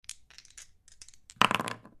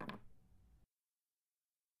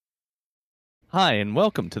Hi, and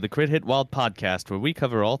welcome to the Crit Hit Wild podcast, where we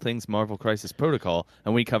cover all things Marvel Crisis Protocol,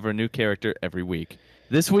 and we cover a new character every week.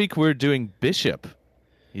 This week, we're doing Bishop.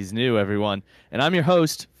 He's new, everyone. And I'm your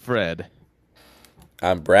host, Fred.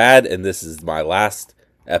 I'm Brad, and this is my last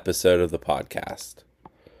episode of the podcast.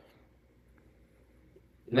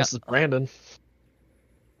 This is Brandon.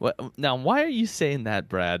 Now, why are you saying that,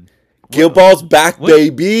 Brad? Guild Ball's back,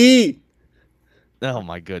 baby! Oh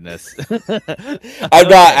my goodness! I'm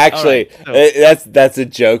not actually. That's a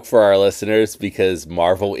joke for our listeners because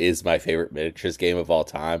Marvel is my favorite miniatures game of all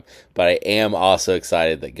time. But I am also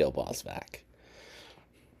excited that Guild Ball's back.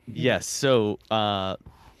 Yes. So,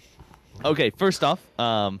 okay. First off,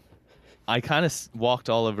 I kind of walked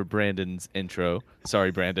all over Brandon's intro.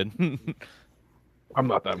 Sorry, Brandon. I'm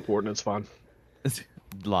not that important. It's fine.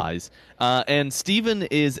 Lies. And Steven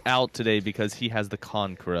is out today because he has the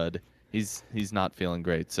con crud. He's not feeling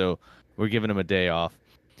great, so we're giving him a day off.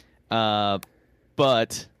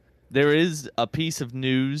 But there is a piece of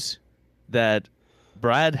news that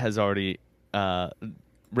Brad has already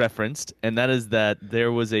referenced, and that is that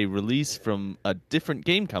there was a release from a different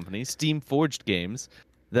game company, Steam Forged Games,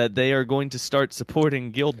 that they are going to start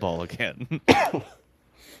supporting Guild Ball again.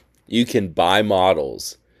 You can buy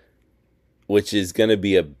models, which is going to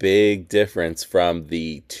be a big difference from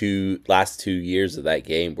the last 2 years of that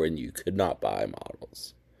game when you could not buy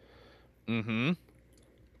models. Mm-hmm.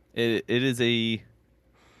 It is a...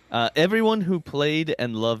 everyone who played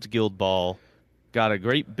and loved Guild Ball got a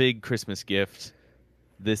great big Christmas gift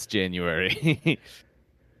this January.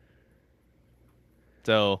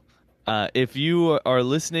 So, if you are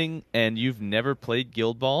listening and you've never played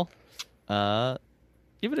Guild Ball,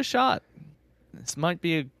 give it a shot. This might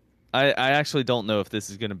be I actually don't know if this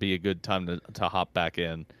is going to be a good time to hop back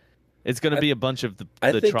in. It's going to be a bunch of the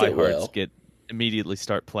tryhards get immediately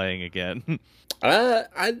start playing again.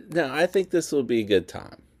 I think this will be a good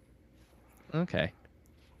time. Okay.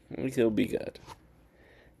 I think it'll be good.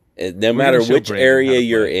 No matter which area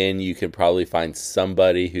you're in, you can probably find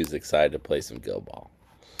somebody who's excited to play some Guild Ball.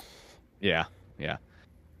 Yeah.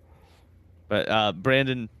 But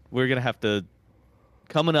Brandon, we're going to have to...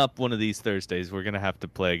 Coming up one of these Thursdays, we're going to have to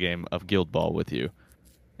play a game of Guild Ball with you.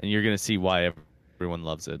 And you're going to see why everyone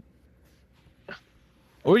loves it.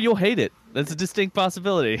 Or you'll hate it. That's a distinct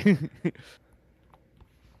possibility.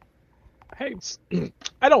 I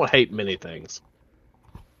don't hate many things.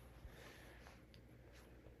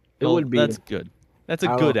 That's good. That's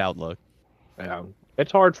a good outlook. Yeah.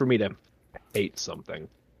 It's hard for me to hate something.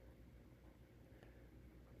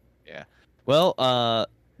 Yeah. Well,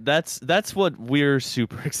 that's what we're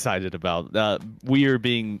super excited about. We're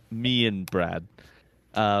being me and Brad.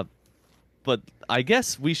 But I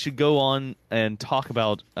guess we should go on and talk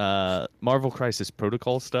about Marvel Crisis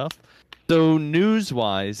Protocol stuff. So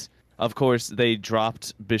news-wise, of course, they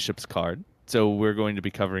dropped Bishop's card, so we're going to be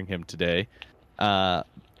covering him today.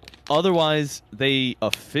 Otherwise, they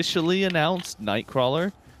officially announced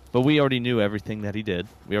Nightcrawler, but we already knew everything that he did.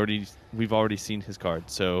 We've already seen his card,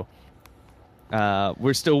 so...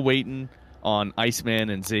 we're still waiting on Iceman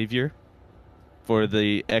and Xavier for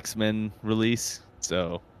the X-Men release.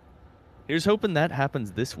 So here's hoping that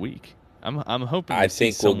happens this week. I'm hoping to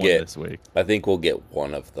see someone this week. I think we'll get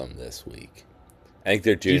one of them this week. I think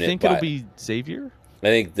they're doing it. Do you think it'll be Xavier? I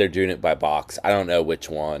think they're doing it by box. I don't know which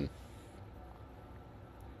one.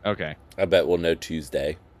 Okay. I bet we'll know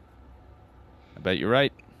Tuesday. I bet you're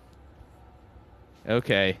right.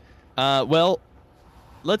 Okay. Well,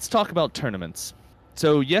 let's talk about tournaments.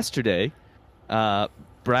 So yesterday,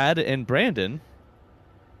 Brad and Brandon,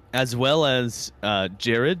 as well as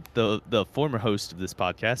Jared, the former host of this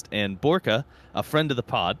podcast, and Borka, a friend of the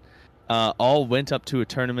pod, all went up to a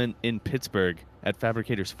tournament in Pittsburgh at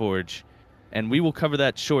Fabricators Forge, and we will cover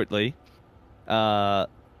that shortly.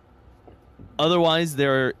 Otherwise,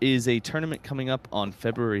 there is a tournament coming up on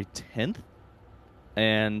February 10th,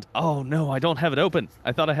 and oh no, I don't have it open.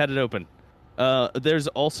 I thought I had it open. There's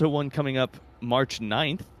also one coming up March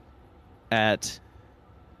 9th at...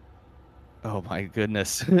 Oh my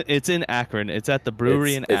goodness. It's in Akron. It's at the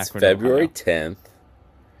brewery in Akron. It's February 10th.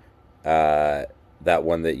 That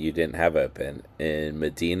one that you didn't have open in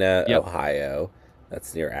Medina, Ohio.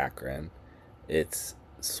 That's near Akron. It's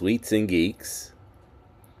Sweets and Geeks.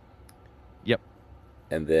 Yep.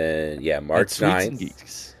 And then, March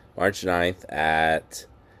 9th. March 9th at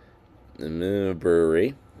the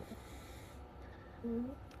brewery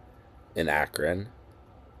in Akron.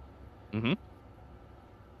 Mm-hmm.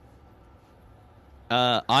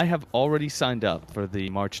 I have already signed up for the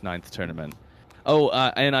March 9th tournament. Oh,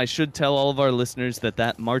 and I should tell all of our listeners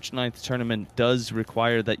that March 9th tournament does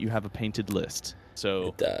require that you have a painted list. So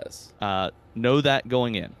It does. know that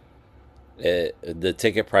going in. The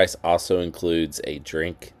ticket price also includes a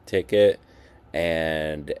drink ticket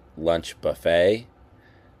and lunch buffet.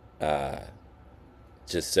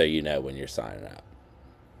 Just so you know when you're signing up.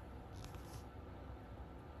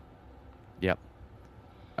 Yep.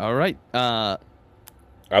 All right. I'm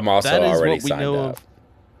also That is already what we signed know up. of.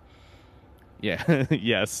 Yeah.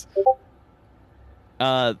 Yes.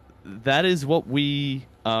 That is what we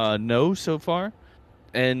know so far.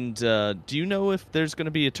 And do you know if there's going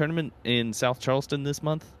to be a tournament in South Charleston this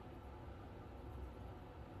month?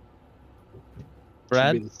 Should be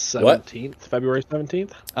Brad, the 17th, February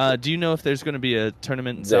 17th. do you know if there's going to be a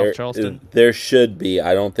tournament in South There, Charleston? there should be.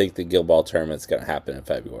 I don't think the Guild Ball tournament's going to happen in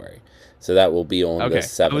February, so that will be on the Okay,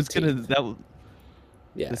 17th. I was gonna the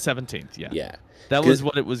Yeah, 17th. Yeah, yeah. that was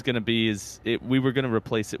what it was going to be. We were going to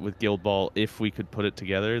replace it with Guild Ball if we could put it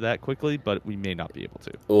together that quickly, but we may not be able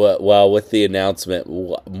to. Well, with the announcement,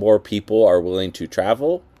 more people are willing to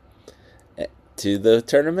travel to the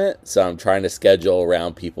tournament, so I'm trying to schedule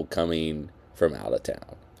around people coming from out of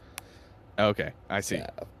town. Okay, I see. Yeah.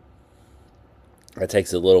 That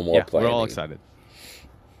takes a little more planning. We're all excited.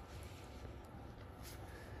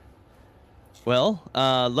 Well,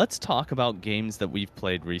 let's talk about games that we've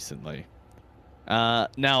played recently.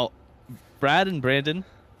 Now, Brad and Brandon,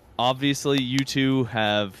 obviously you two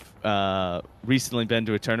have recently been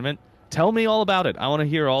to a tournament. Tell me all about it. I want to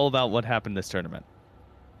hear all about what happened this tournament.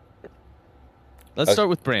 Let's start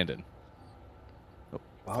with Brandon.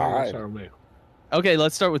 Okay,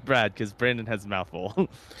 let's start with Brad because Brandon has a mouthful. All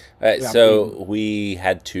right, so we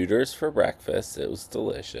had tutors for breakfast. It was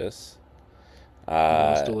delicious. It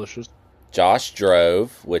was delicious. Josh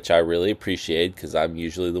drove, which I really appreciated because I'm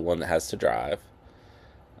usually the one that has to drive.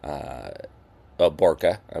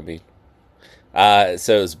 Borka, I mean.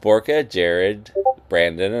 So it was Borka, Jared,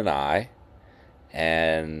 Brandon, and I.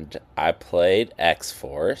 And I played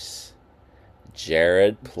X-Force.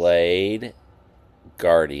 Jared played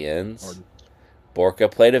Guardians. Borka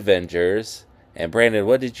played Avengers. And Brandon,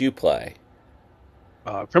 what did you play?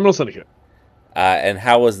 Criminal Syndicate. And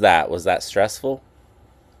how was that? Was that stressful?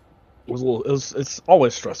 It's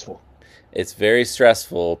always stressful. It's very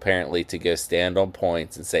stressful, apparently, to go stand on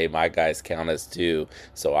points and say, my guys count as 2,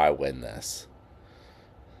 so I win this.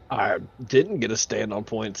 I didn't get to stand on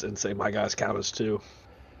points and say my guys count as 2.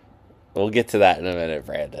 We'll get to that in a minute,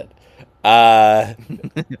 Brandon.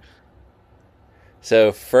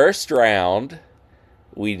 So, first round,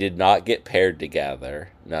 we did not get paired together.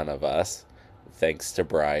 None of us. Thanks to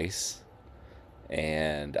Bryce.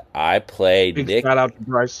 And I played Big shout out to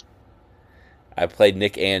Bryce. I played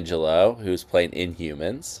Nick Angelo, who's playing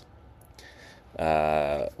Inhumans.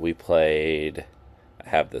 We played... I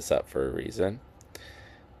have this up for a reason.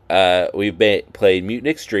 We played Mutant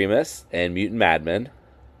Extremists and Mutant Madmen.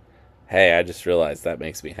 Hey, I just realized that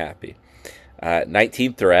makes me happy.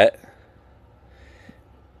 19 Threat.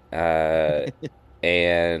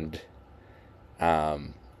 And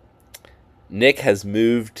Nick has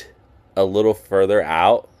moved a little further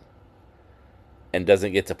out and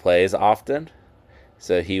doesn't get to play as often.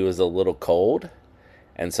 So he was a little cold.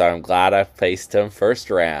 And so I'm glad I faced him first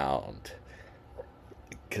round.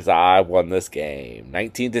 Because I won this game.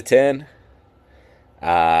 19-10.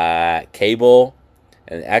 Cable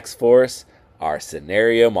and X-Force are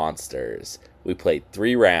scenario monsters. We played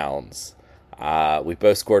 3 rounds. We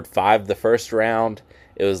both scored 5 the first round.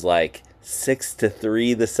 It was like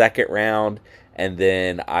 6-3 the second round. And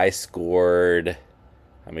then I scored...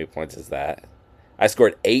 How many points is that? I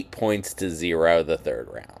scored 8 points to 0 the third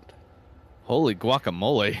round. Holy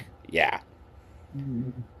guacamole. Yeah.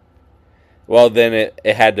 Well, then it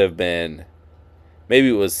had to have been... Maybe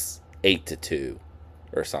it was 8-2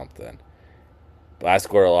 or something. But I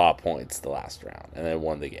scored a lot of points the last round and then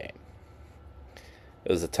won the game.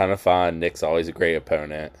 It was a ton of fun. Nick's always a great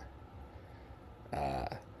opponent.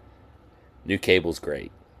 New Cable's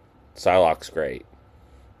great. Psylocke's great.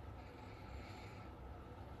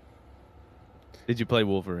 Did you play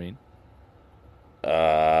Wolverine?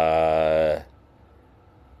 I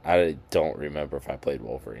don't remember if I played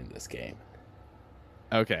Wolverine this game.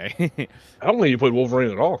 Okay. I don't think you played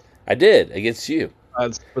Wolverine at all. I did against you.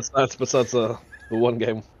 That's the one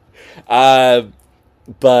game.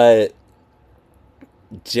 But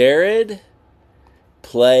Jared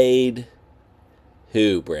played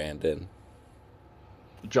who, Brandon?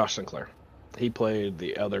 Josh Sinclair. He played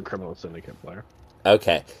the other Criminal Syndicate player.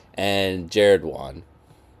 Okay, and Jared won.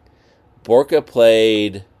 Borka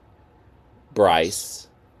played Bryce,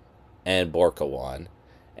 and Borka won.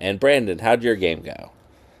 And Brandon, how'd your game go?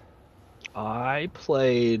 I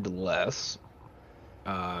played less.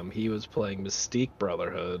 He was playing Mystique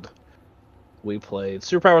Brotherhood. We played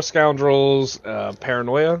Superpower Scoundrels,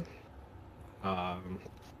 Paranoia. Um,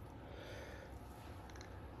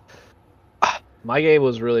 my game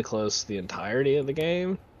was really close the entirety of the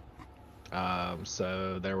game.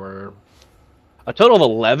 So there were a total of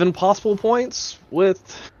 11 possible points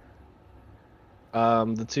with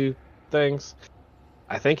the two things.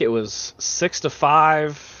 I think it was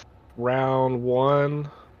 6-5 round one.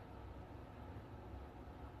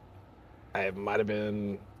 It might have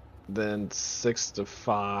been then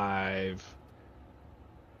 6-5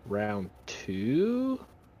 round two.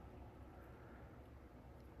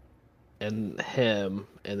 And him,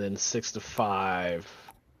 and then 6-5.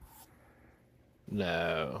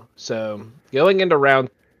 No. So going into round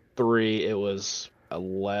three, it was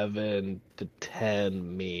 11-10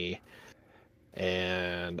 me.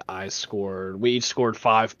 And we each scored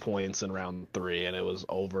 5 points in round three, and it was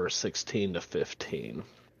over 16-15.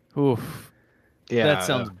 Oof. Yeah. That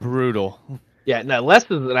sounds brutal. Yeah, no, Les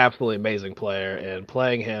is an absolutely amazing player, and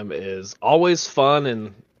playing him is always fun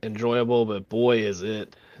and enjoyable, but boy, is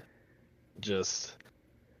it just...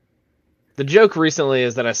 The joke recently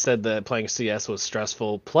is that I said that playing CS was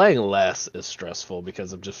stressful. Playing Les is stressful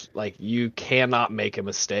because of just, like, you cannot make a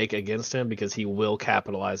mistake against him because he will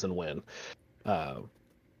capitalize and win.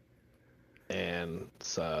 And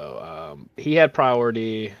so he had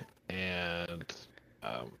priority, and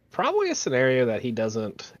probably a scenario that he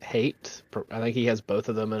doesn't hate. I think he has both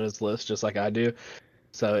of them in his list, just like I do.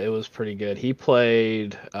 So it was pretty good. We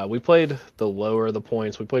played the lower the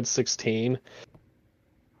points. We played 16.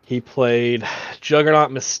 He played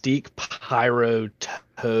Juggernaut, Mystique, Pyro,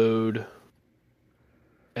 Toad,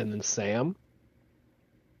 and then Sam.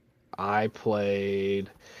 I played.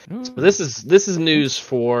 So this is news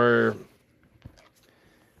for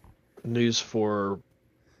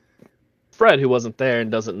Fred, who wasn't there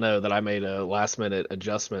and doesn't know that I made a last minute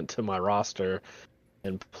adjustment to my roster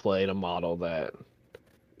and played a model that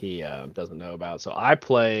he doesn't know about. So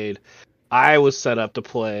I was set up to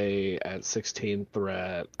play at 16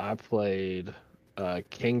 threat. I played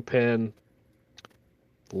Kingpin,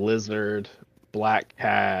 Lizard, Black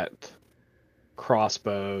Cat,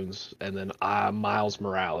 Crossbones, and then Miles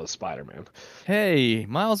Morales, Spider-Man. Hey,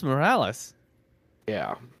 Miles Morales.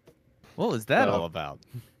 Yeah. What was that all about?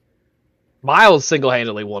 Miles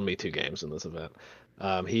single-handedly won me 2 games in this event.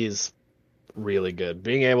 He's really good.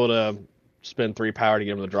 Being able to spend 3 power to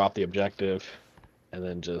get him to drop the objective and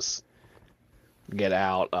then just get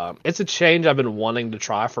out. It's a change I've been wanting to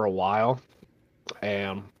try for a while,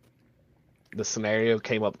 and the scenario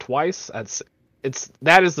came up twice.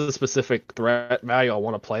 That is the specific threat value I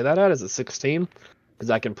want to play that at, is at 16, because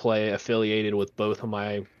I can play affiliated with both of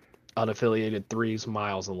my unaffiliated 3s,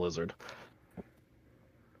 Miles and Lizard.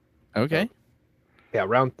 Okay. So, yeah,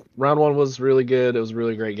 round one was really good. It was a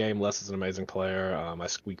really great game. Les is an amazing player. I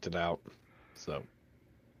squeaked it out. So,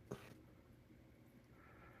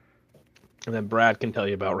 and then Brad can tell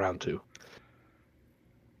you about round 2.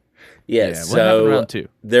 Yeah, what happened so round 2?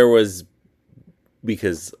 There was,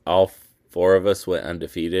 because all 4 of us went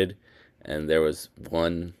undefeated, and there was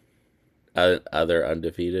one other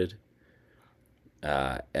undefeated,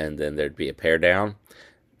 and then there'd be a pair down.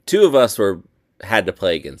 2 of us had to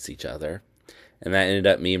play against each other, and that ended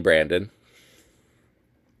up me and Brandon.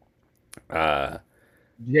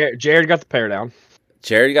 Jared got the pair down.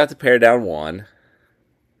 Jared got the pair down 1.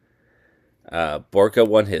 Borka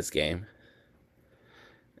won his game,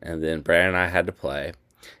 and then Brandon and I had to play.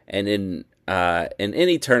 And in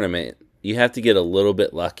any tournament, you have to get a little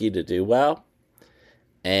bit lucky to do well.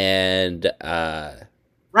 And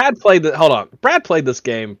Brad played this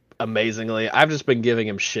game amazingly. I've just been giving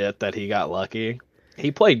him shit that he got lucky.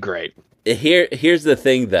 He played great. Here's the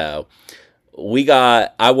thing, though.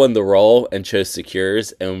 I won the roll and chose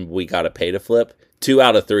secures, and we got a pay to flip. 2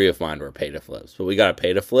 out of 3 of mine were pay to flips, but we got a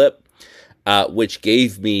pay to flip, which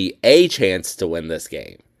gave me a chance to win this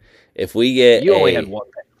game. If we get only had 1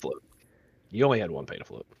 pay to flip. You only had 1 pay to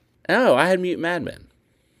flip. Oh, I had Mutant Madmen.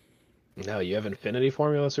 No, you have Infinity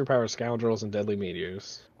Formula, Superpower Scoundrels, and Deadly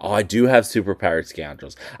Meteors. Oh, I do have Superpowered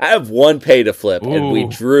Scoundrels. I have 1 pay to flip, and we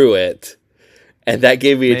drew it, and that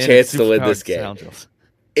gave me a chance to win this game. Scoundrels.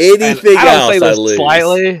 Anything else, I lose.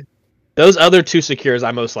 Slightly. Those other 2 secures,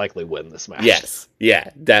 I most likely win this match. Yes,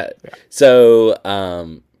 yeah. So,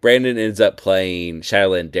 Brandon ends up playing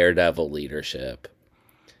Shadowland Daredevil Leadership,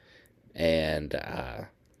 and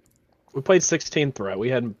we played 16 threat. We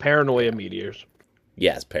had Paranoia Meteors.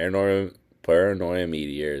 Yes, Paranoia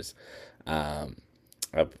Meteors. I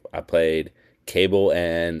played Cable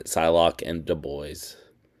and Psylocke and Du Bois.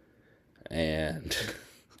 And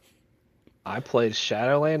I played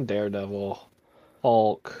Shadowland Daredevil,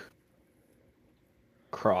 Hulk,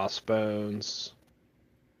 Crossbones,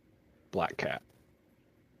 Black Cat.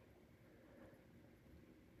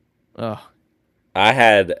 Oh, I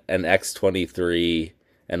had an X-23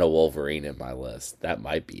 and a Wolverine in my list. That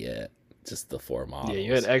might be it. Just the 4 models. Yeah,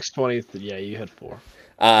 you had X-20. Yeah, you had 4. You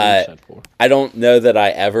Uh, had 4. I don't know that I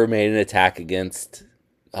ever made an attack against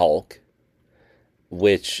Hulk,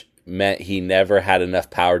 which meant he never had enough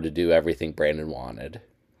power to do everything Brandon wanted.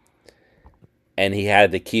 And he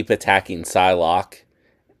had to keep attacking Psylocke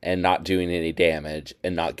and not doing any damage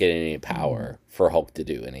and not getting any power for Hulk to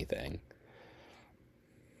do anything.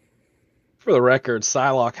 For the record,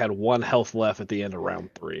 Psylocke had 1 health left at the end of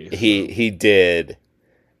round 3. So. He did,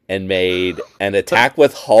 and made an attack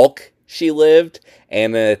with Hulk, she lived,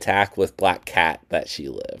 and an attack with Black Cat that she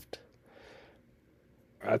lived.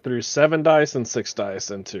 I threw 7 dice and 6 dice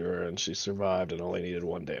into her, and she survived and only needed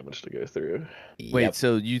 1 damage to go through. wait. Yep.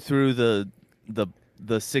 So you threw the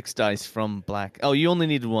 6 dice from Black. Oh, you only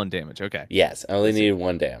needed 1 damage. Okay. Yes, I only needed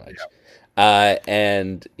 1 damage.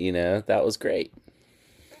 And, that was great.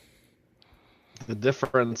 The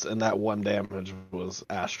difference in that 1 damage was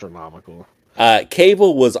astronomical.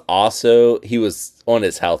 Cable was he was on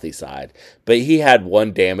his healthy side, but he had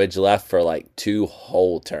 1 damage left for like 2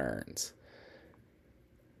 whole turns.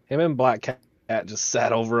 Him and Black Cat just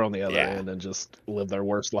sat over on the other Yeah. end and just lived their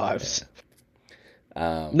worst lives.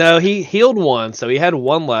 Yeah. No, he healed 1, so he had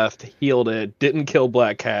 1 left, healed it, didn't kill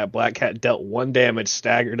Black Cat. Black Cat dealt 1 damage,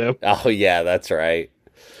 staggered him, Oh, yeah, that's right.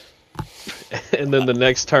 and then the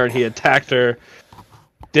next turn he attacked her,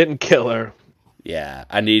 didn't kill her. Yeah,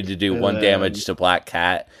 I needed to do And 1 then- damage to Black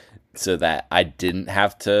Cat so that I didn't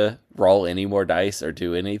have to roll any more dice or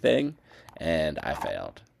do anything, and I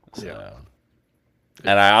failed. So, Yeah.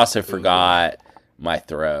 and I also forgot my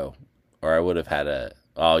throw, or I would have had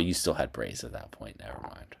Oh, you still had Brace at that point. Never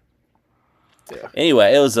mind. Yeah.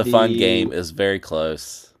 Anyway, it was a fun The- game. It was very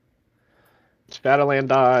close. Shadowland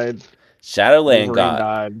died. Shadowland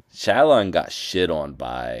Wolverine died. got shit on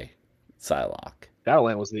by Psylocke.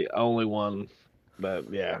 Shadowland was the only one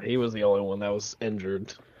that, yeah, he was the only one that was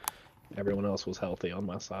injured. Everyone else was healthy on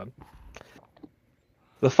my side.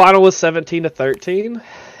 The final was 17-13.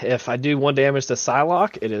 If I do 1 damage to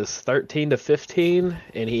Psylocke, it is 13-15,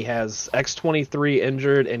 and he has X-23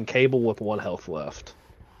 injured and Cable with 1 health left.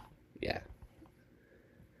 Yeah.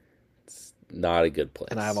 It's not a good place.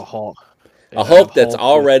 And I have a Hulk. A Hulk that's with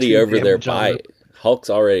already 2 over there damage on by it. Hulk's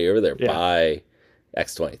already over there Yeah. by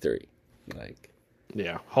X-23. Like,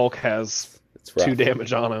 Yeah, Hulk has it's rough. 2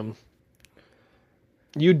 damage on him.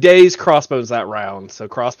 You dazed Crossbones that round, so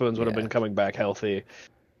Crossbones would have Yeah. been coming back healthy,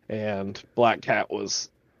 and Black Cat was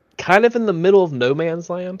kind of in the middle of no man's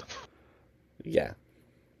land Yeah.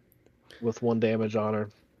 with 1 damage on her.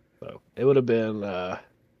 So it would have been. I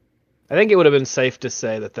think it would have been safe to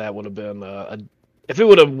say that would have been if it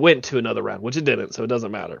would have went to another round, which it didn't, so it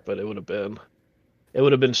doesn't matter. But it would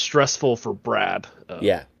have been stressful for Brad.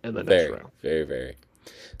 Yeah. in the Very, next round. very, very.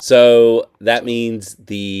 So that means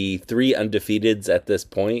the 3 undefeateds at this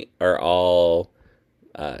point are all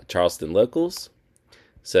Charleston locals.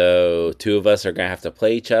 So 2 of us are going to have to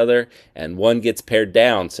play each other, and 1 gets paired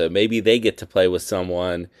down. So maybe they get to play with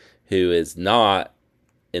someone who is not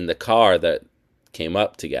in the car that came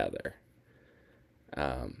up together.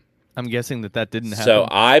 I'm guessing that didn't happen. So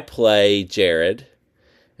I play Jared,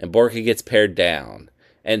 and Borka gets paired down.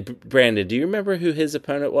 And Brandon, do you remember who his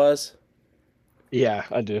opponent was? Yeah,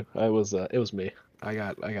 I do. It was me. I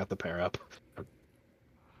got the pair up.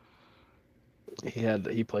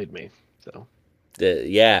 He played me. So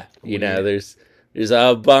Yeah, there's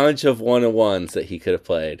a bunch of 1-on-1s that he could have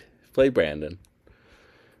played. Played Brandon.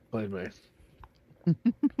 played me.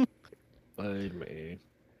 Played me.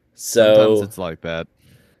 Sometimes So it's like that.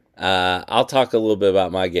 I'll talk a little bit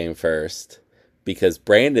about my game first, because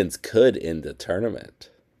Brandon's could end the tournament.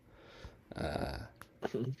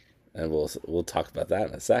 And we'll talk about that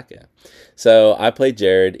in a second. So I played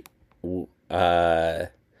Jared.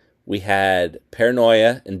 We had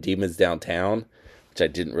Paranoia and Demons Downtown, which I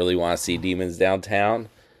didn't really want to see Demons Downtown.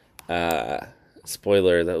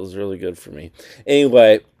 Spoiler, that was really good for me.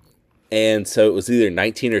 Anyway, and so it was either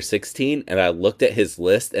 19 or 16, and I looked at his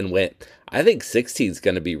list and went, I think 16 is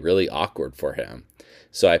going to be really awkward for him.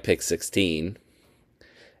 So I picked 16,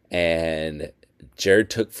 and Jared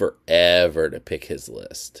took forever to pick his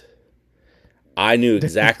list. I knew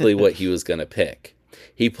exactly what he was going to pick.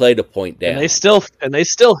 He played a point down. And they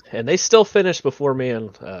still finished before me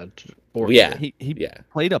and Bork. Yeah. He Yeah.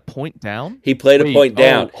 played a point down. He played a Wait, point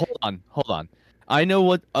down. Hold on. I know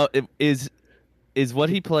what is what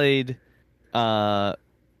he played.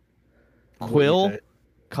 Quill, think?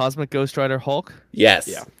 Cosmic Ghost Rider, Hulk. Yes.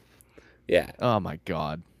 Yeah. Yeah. Oh my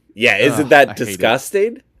god. Yeah. Isn't Ugh, that I hate it.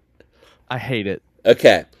 disgusting? I hate it.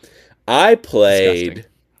 Okay. I played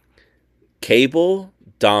Disgusting. Cable,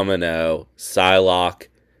 Domino, Psylocke,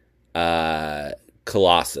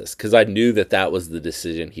 Colossus because I knew that was the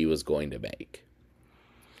decision he was going to make.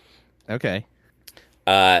 Okay.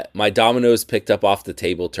 My dominoes picked up off the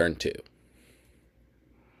table turn 2.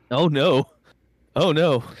 Oh no. Oh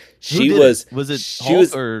no. She Who did was it? Was it she Hulk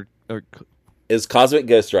was or is Cosmic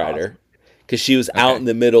Ghost Rider because she was out Okay. in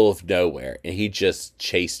the middle of nowhere and he just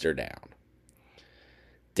chased her down.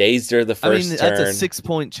 Dazed her the I first mean, turn. that's a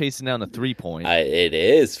 6-point chasing down a 3-point. It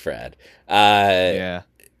is, Fred. Yeah.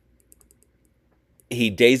 He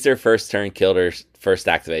dazed her first turn, killed her first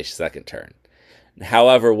activation, second turn.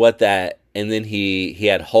 However, and then he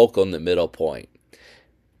had Hulk on the middle point,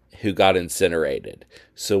 who got incinerated.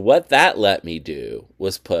 So what that let me do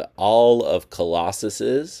was put all of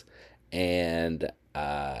Colossus's and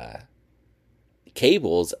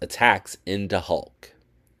Cable's attacks into Hulk.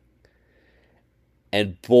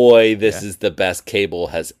 And boy, this is the best Cable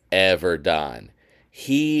has ever done.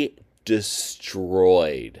 He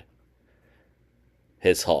destroyed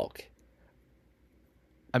his Hulk.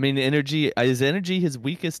 I mean, energy is energy his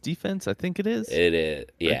weakest defense? I think it is. It is,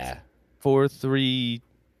 yeah. 4-3-3.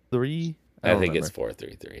 I think it's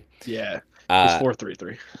 4-3-3. Yeah. It's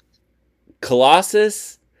 4-3-3.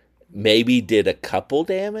 Colossus maybe did a couple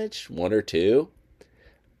damage, 1 or 2.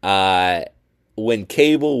 When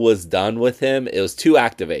Cable was done with him, it was 2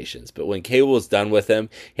 activations, but when Cable was done with him,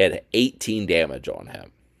 he had 18 damage on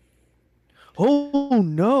him. Oh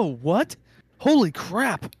no! What? Holy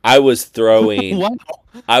crap! I was throwing Wow.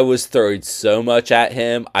 I was throwing so much at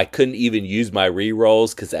him. I couldn't even use my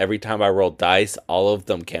re-rolls because every time I rolled dice, all of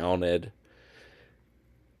them counted.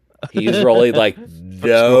 He was rolling like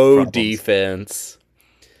no defense.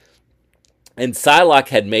 And Psylocke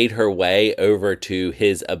had made her way over to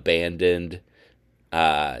his abandoned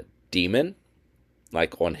demon,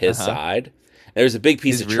 like on his side. There's a big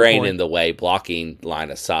piece His of rear train point. in the way, blocking line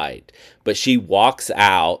of sight. But she walks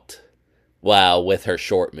out, well, with her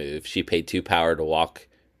short move. She paid 2 power to walk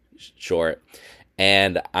short.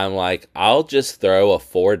 And I'm like, I'll just throw a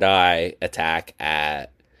 4-die attack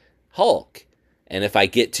at Hulk. And if I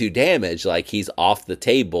get 2 damage, like he's off the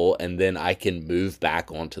table, and then I can move back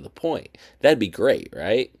onto the point. That'd be great,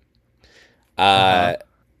 right? I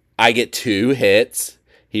get 2 hits.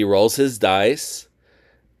 He rolls his dice.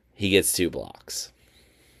 He gets 2 blocks.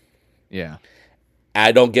 Yeah.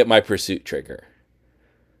 I don't get my pursuit trigger.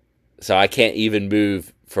 So I can't even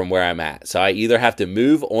move from where I'm at. So I either have to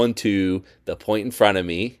move onto the point in front of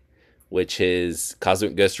me, which his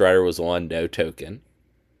Cosmic Ghost Rider was on, no token.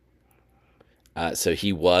 So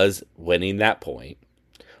he was winning that point.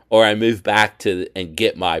 Or I move back and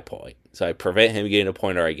get my point. So I prevent him getting a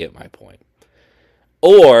point, or I get my point.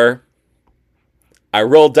 Or I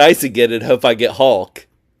roll dice again and hope I get Hulk,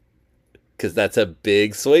 because that's a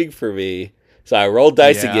big swing for me. So I rolled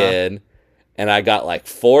dice again, and I got like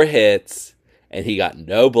 4 hits, and he got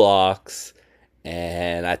no blocks.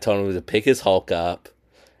 And I told him to pick his Hulk up,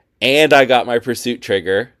 and I got my pursuit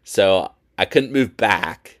trigger, so I couldn't move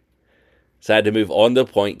back. So I had to move on the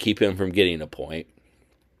point, keep him from getting a point.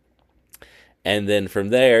 And then from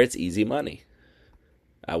there, it's easy money.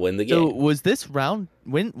 I win the game. So was this round?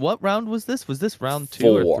 What round was this? Was this round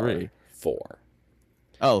 2 or 3? 4.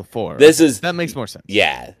 Oh, 4. That makes more sense.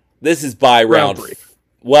 Yeah, this is by round 3.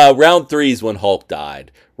 Well, round 3 is when Hulk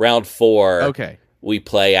died. Round 4, Okay. we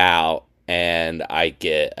play out, and I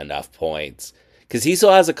get enough points because he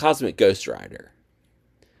still has a Cosmic Ghost Rider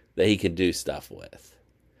that he can do stuff with.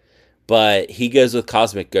 But he goes with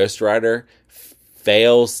Cosmic Ghost Rider,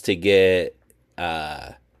 fails to get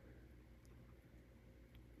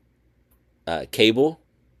Cable,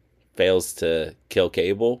 fails to kill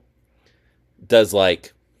Cable, does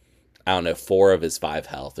like, I don't know, 4 of his 5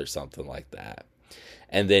 health or something like that.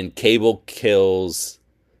 And then Cable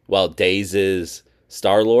dazes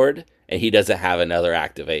Star-Lord, and he doesn't have another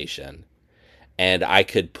activation. And I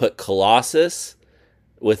could put Colossus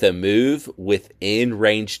with a move within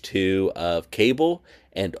range 2 of Cable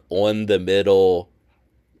and on the middle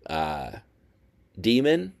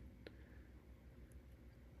demon,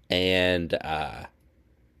 and that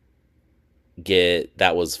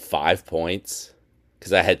was 5 points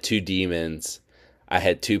because I had 2 demons, I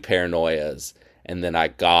had 2 paranoias, and then I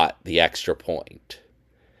got the extra point.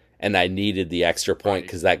 And I needed the extra point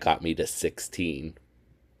because that got me to 16.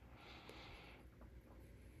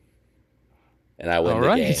 And I win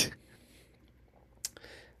the game.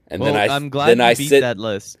 And well, then I'm glad you beat sit that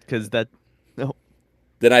list because that. Oh.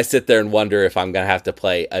 Then I sit there and wonder if I'm going to have to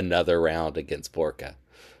play another round against Borka.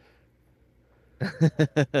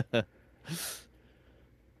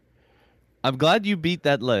 I'm glad you beat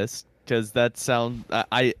that list because that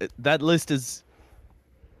that list is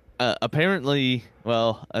apparently it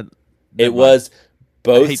never mind. was I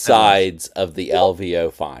both hate that sides of the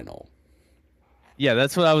LVO final. Yeah,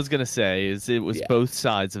 that's what I was gonna say. Is it was Yeah. both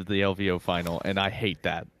sides of the LVO final, and I hate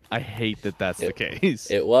that. I hate that that's the case.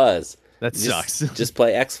 It was. That sucks. Just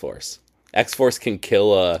play X-Force. X-Force can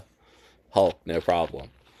kill a Hulk, no problem.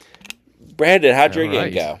 Brandon, how'd your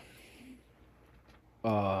game go?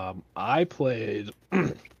 I played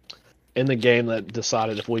in the game that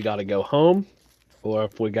decided if we got to go home or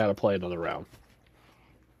if we got to play another round.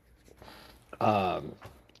 I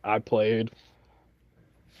played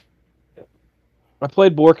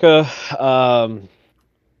Borka. I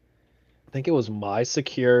think it was my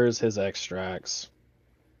secures, his extracts,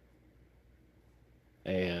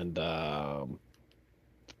 and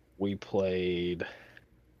we played.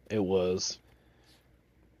 It was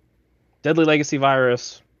Deadly Legacy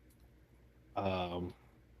Virus,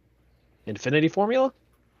 Infinity Formula.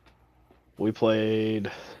 We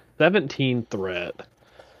played 17 Threat.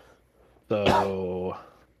 So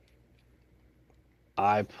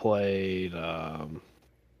I played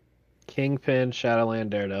Kingpin,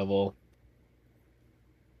 Shadowland, Daredevil,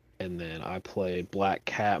 and then I played Black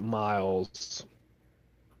Cat, Miles,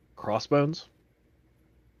 Crossbones.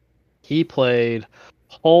 He played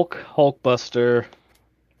Hulk, Hulkbuster,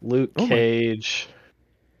 Luke Cage,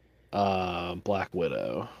 Black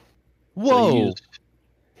Widow. Whoa! So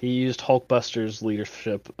he used Hulkbuster's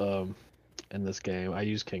leadership in this game. I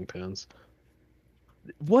used Kingpin's.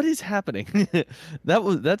 What is happening?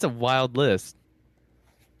 That's a wild list.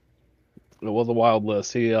 It was a wild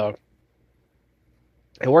list. It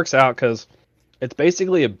works out because it's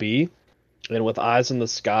basically a B, and with Eyes in the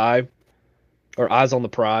Sky or Eyes on the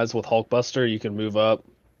Prize with Hulkbuster, you can move up,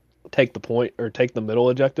 take the point or take the middle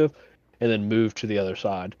objective, and then move to the other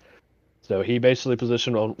side. So he basically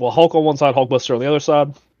positioned Hulk on one side, Hulkbuster on the other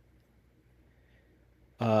side.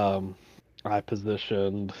 I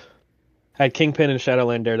had Kingpin and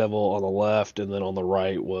Shadowland Daredevil on the left, and then on the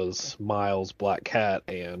right was Miles, Black Cat,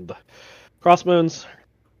 and Crossbones.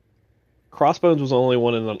 Crossbones was the only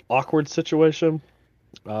one in an awkward situation,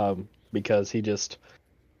 because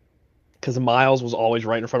Miles was always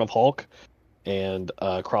right in front of Hulk, and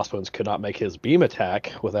Crossbones could not make his beam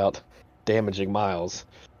attack without damaging Miles.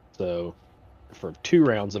 So for 2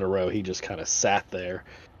 rounds in a row, he just kind of sat there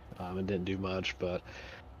and didn't do much. But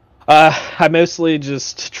I mostly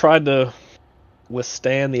just tried to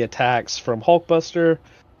withstand the attacks from Hulkbuster.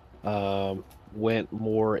 Went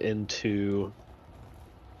more into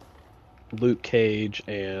Luke Cage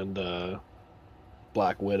and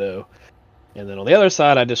Black Widow. And then on the other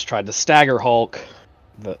side, I just tried to stagger Hulk,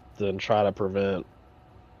 but then try to prevent,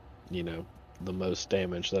 the most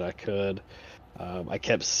damage that I could. I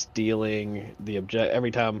kept stealing the object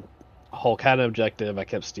every time Hulk had an objective. I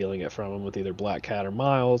kept stealing it from him with either Black Cat or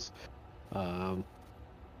Miles.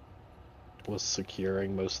 Was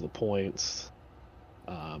securing most of the points.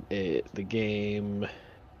 The game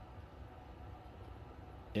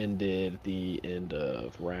ended the end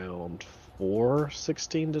of round 4,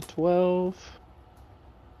 16-12.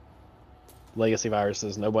 Legacy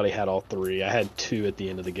Viruses, nobody had all 3. I had 2 at the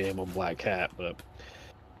end of the game on Black Cat, but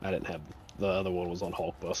I didn't have the other one was on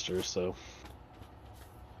Hulkbuster, so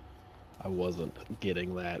I wasn't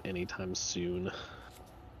getting that anytime soon.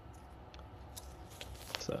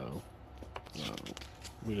 So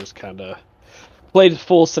we just kind of played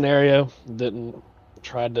full scenario,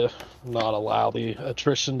 tried to not allow the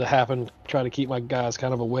attrition to happen, try to keep my guys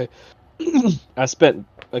kind of away. I spent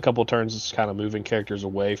a couple turns just kind of moving characters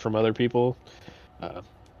away from other people,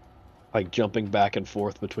 like jumping back and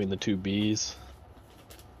forth between the 2 Bs,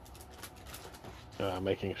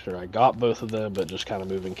 making sure I got both of them, but just kind of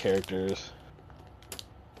moving characters.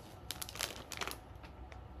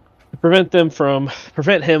 Prevent him from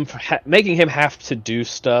making him have to do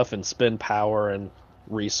stuff and spend power and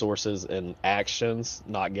resources and actions,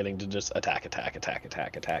 not getting to just attack.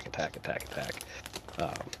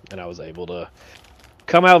 And I was able to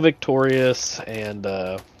come out victorious, and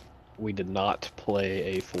we did not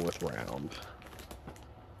play a 4th round.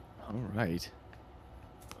 All right.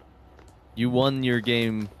 You won your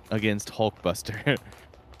game against Hulkbuster.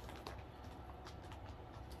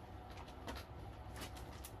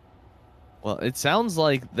 Well, it sounds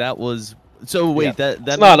like that was... So, wait, Yeah. that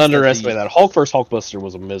Let's not underestimate that. Hulk vs. Hulkbuster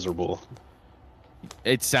was miserable.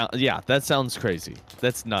 Yeah, that sounds crazy.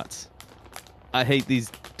 That's nuts. I hate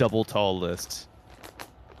these double tall lists.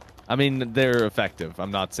 I mean, they're effective.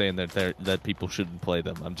 I'm not saying that people shouldn't play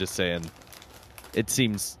them. I'm just saying it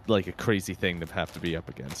seems like a crazy thing to have to be up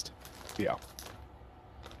against. Yeah.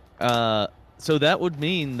 So that would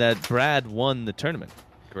mean that Brad won the tournament,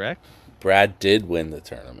 correct? Brad did win the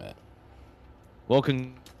tournament. Well,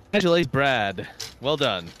 congratulations, Brad. Well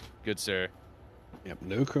done, good sir. Yep.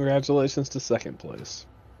 No congratulations to second place.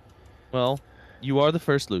 Well, you are the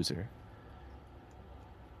first loser.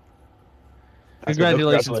 I said no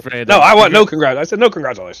Congratulations, Brandon. No, I want no congratulations. I said no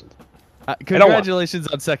congratulations. Congratulations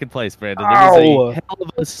on second place, Brandon. It was a hell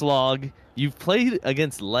of a slog. You've played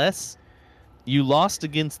against Les. You lost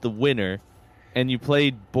against the winner, and you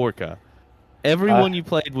played Borka. Everyone you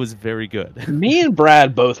played was very good. Me and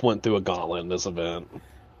Brad both went through a gauntlet in this event.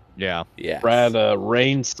 Yeah. Yeah. Brad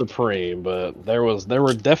reigned supreme, but there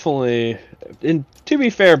were definitely. And to be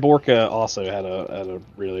fair, Borka also had a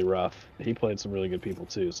really rough. He played some really good people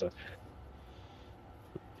too. So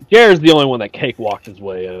Jared's the only one that cakewalked his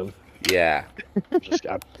way in. Yeah.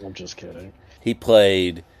 I'm just kidding. He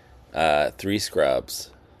played 3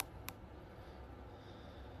 scrubs.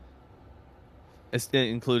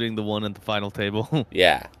 Including the one at the final table.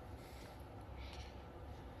 Yeah.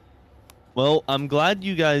 Well, I'm glad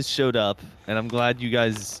you guys showed up, and I'm glad you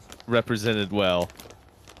guys represented well.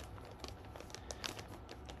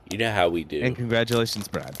 You know how we do. And congratulations,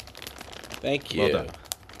 Brad. Thank you. Well done.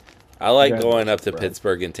 I like going up to Brad.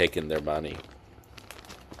 Pittsburgh and taking their money.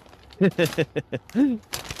 This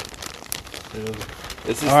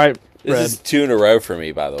is All right, This Brad. is 2 in a row for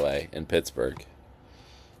me, by the way, in Pittsburgh.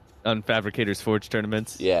 On Fabricators Forge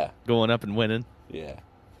tournaments. Yeah. Going up and winning. Yeah.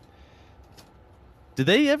 Did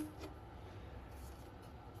they ever?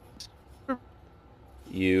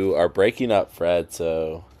 You are breaking up, Fred,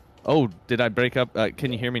 so Oh, did I break up?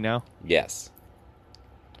 Can you hear me now? yes.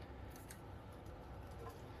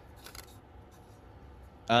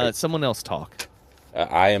 Someone else talk.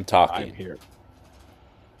 I am talking. I'm here.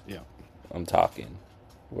 Yeah, I'm talking.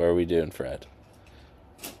 What are we doing, Fred?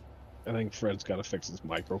 I think Fred's got to fix his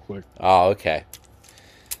mic real quick. Oh, okay.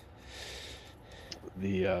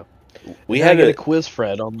 We We had had a quiz,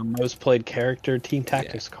 Fred, on the most played character, Team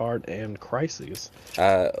Tactics card, and Crises.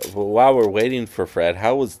 while we're waiting for Fred,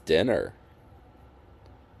 how was dinner?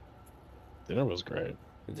 Dinner was great.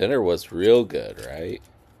 Dinner was real good, right?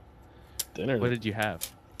 Dinner. What did you have?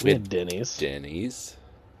 we had Denny's. Denny's.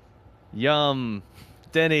 Yum,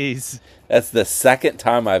 Denny's. That's the second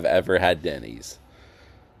time I've ever had Denny's.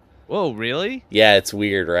 Whoa, really? Yeah, it's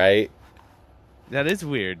weird, right? That is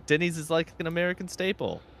weird. Denny's is like an American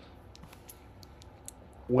staple.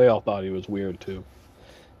 We all thought he was weird too.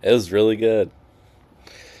 It was really good.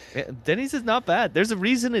 Yeah, Denny's is not bad. There's a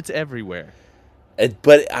reason it's everywhere.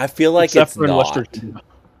 But I feel like Except it's for in West not. Virginia.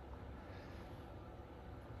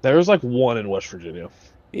 There's like one in West Virginia.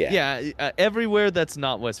 Yeah. Yeah, everywhere that's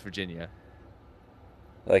not West Virginia.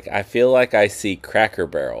 Like, I feel like I see Cracker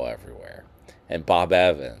Barrel everywhere. And Bob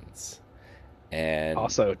Evans. And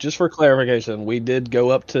Also, just for clarification, we did go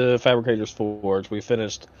up to Fabricators Forge. We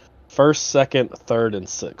finished first, second, third, and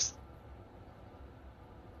sixth.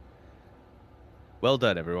 Well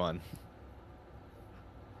done, everyone.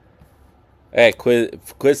 hey,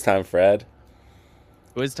 quiz time, Fred.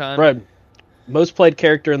 Quiz time. Fred, most played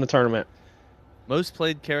character in the tournament. Most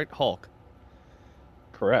played character Hulk.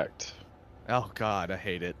 Correct. Oh God, I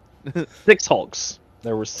hate it. 6 Hulks.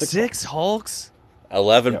 There were 6 Six Hulks?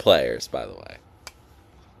 11 Yep. players, by the way.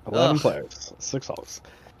 11 Ugh. players. 6 Hulks.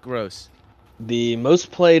 Gross. The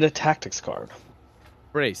most played tactics card.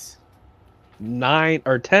 Brace. 9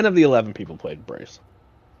 or 10 of the 11 people played Brace.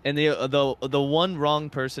 And the one wrong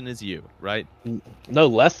person is you, right? No,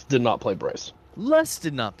 Les did not play Brace. Les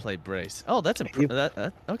did not play Brace. Oh, that's He-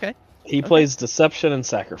 okay. He plays Deception and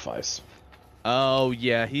Sacrifice. Oh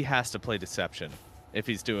yeah, he has to play Deception if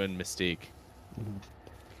he's doing Mystique.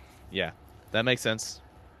 Yeah, that makes sense.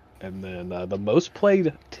 And then the most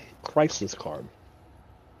played Crisis card.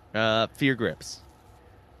 Fear Grips.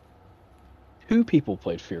 2 people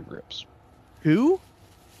played Fear Grips. Who?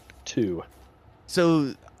 2.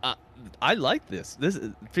 So I like this. This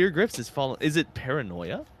Fear Grips is falling. Is it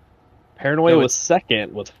Paranoia? Paranoia No, was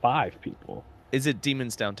second with 5 people. Is it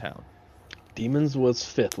Demons Downtown? Demons was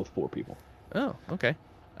 5th with 4 people. Oh, okay.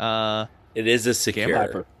 It is a secure.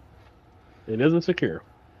 Hyper. It is a secure.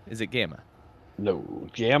 Is it Gamma? No,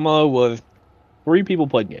 Gamma was 3 people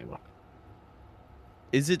played Gamma.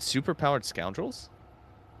 Is it Superpowered Scoundrels?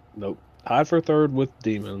 Nope. Tied for 3rd with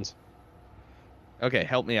Demons. Okay,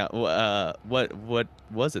 help me out. What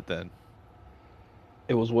was it then?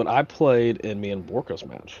 It was what I played in me and Borka's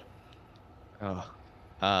match. Oh,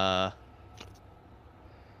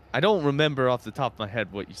 I don't remember off the top of my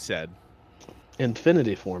head what you said.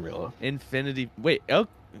 Infinity Formula. Infinity. Wait. Oh,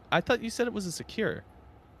 I thought you said it was a secure.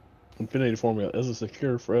 Infinity Formula is a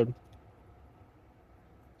secure, Fred.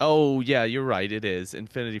 Oh yeah, you're right. It is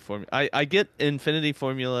Infinity Formula. I get Infinity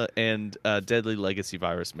Formula and Deadly Legacy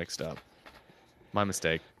Virus mixed up. My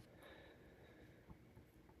mistake.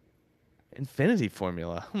 Infinity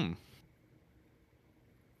Formula.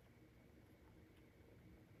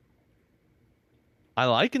 I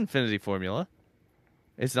like Infinity Formula.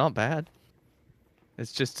 It's not bad.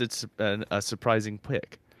 It's a surprising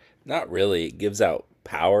pick. Not really. It gives out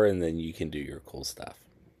power, and then you can do your cool stuff.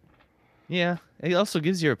 Yeah, it also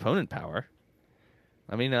gives your opponent power.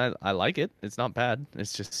 I mean, I like it. It's not bad.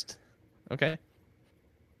 It's just okay.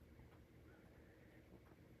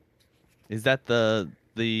 Is that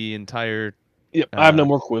the entire? Yep, I have no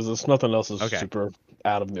more quizzes. Nothing else is Okay. super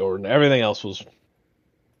out of the ordinary. Everything else was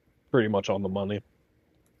pretty much on the money.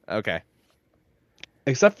 Okay.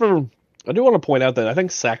 Except for, I do want to point out that I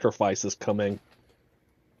think Sacrifice is coming.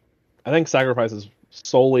 I think Sacrifice is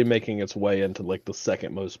solely making its way into like the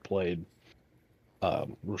second most played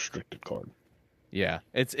restricted card. Yeah,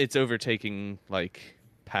 it's overtaking like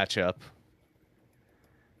patch up.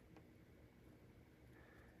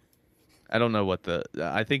 I don't know what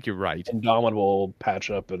I think you're right. Indomitable patch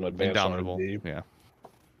up and advanced Indomitable. R&D. Yeah.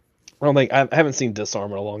 I haven't seen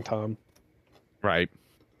Disarm in a long time. Right.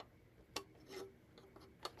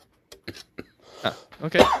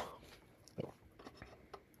 Okay.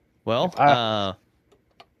 Well,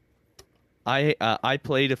 I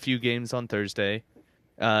played a few games on Thursday.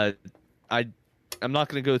 I'm not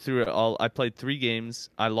going to go through it all. I played 3 games.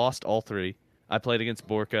 I lost all 3. I played against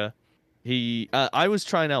Borka. I was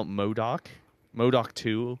trying out MODOK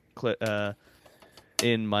 2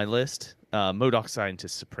 in my list. MODOK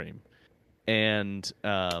Scientist Supreme. And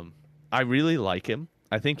I really like him.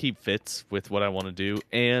 I think he fits with what I want to do.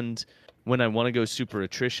 And when I want to go super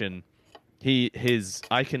attrition,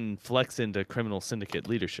 I can flex into Criminal Syndicate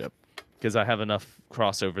leadership because I have enough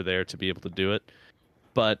crossover there to be able to do it.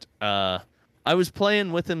 But I was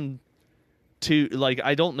playing with him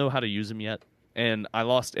I don't know how to use him yet, and I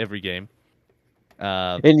lost every game.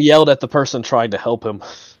 And yelled at the person trying to help him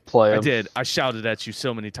play him. I did. I shouted at you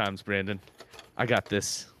so many times, Brandon. I got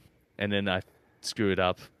this. And then I screw it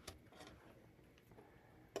up.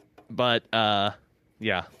 But,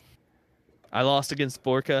 yeah. I lost against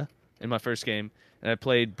Borka in my first game, and I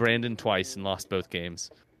played Brandon twice and lost both games.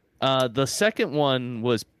 The second one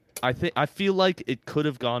was, I feel like it could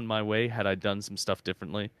have gone my way had I done some stuff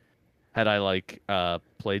differently. Had I,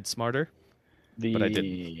 played smarter. But I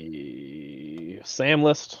didn't. Sam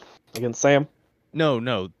list against Sam?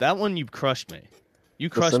 No. That one you crushed me. You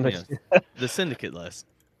crushed me. The Syndicate list.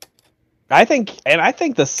 I think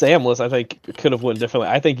the Sam list, could have went differently.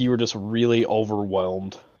 I think you were just really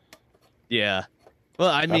overwhelmed. Yeah. Well,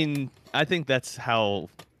 I mean, I think that's how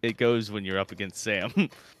it goes when you're up against Sam.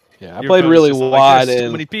 Yeah, I played really wide. There's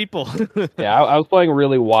too many people. Yeah, I was playing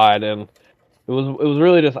really wide, and it was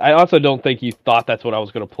really just. I also don't think you thought that's what I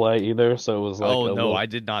was going to play either. So it was like. Oh no, I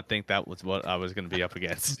did not think that was what I was going to be up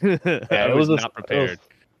against. Yeah, I was not prepared.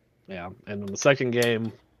 Yeah, and the second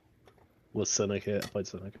game was Syndicate. I played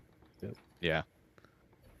Syndicate. Yeah.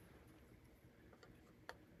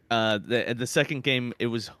 The second game, it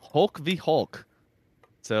was Hulk v Hulk.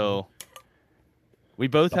 So we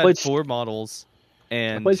both had 4 models,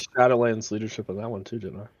 and I played Shadowlands leadership on that one too,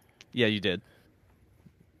 didn't I? Yeah, you did.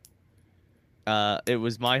 It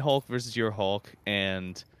was my Hulk versus your Hulk,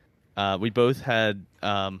 and we both had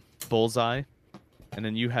Bullseye, and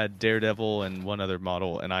then you had Daredevil and one other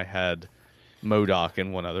model, and I had MODOK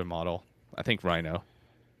and one other model. I think Rhino.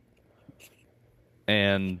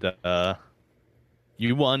 And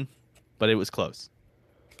you won, but it was close.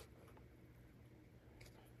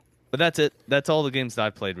 But that's it. That's all the games that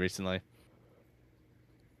I've played recently.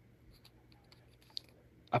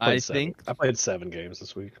 I played 7 games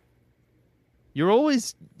this week. You're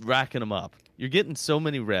always racking them up. You're getting so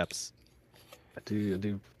many reps. I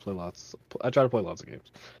do play lots. I try to play lots of games.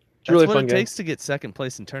 It's That's really what fun it game. takes to get second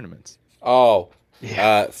place in tournaments. Oh,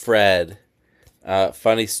 Yeah. Fred.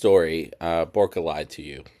 Funny story. Borka lied to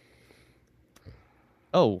you.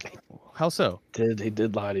 Oh, how so? He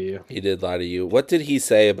did lie to you. He did lie to you. What did he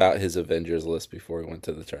say about his Avengers list before he went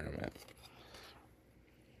to the tournament?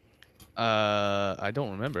 I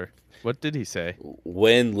don't remember. What did he say?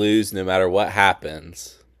 Win, lose, no matter what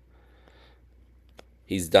happens,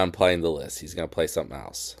 he's done playing the list. He's going to play something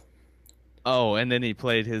else. Oh, and then he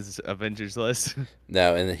played his Avengers list.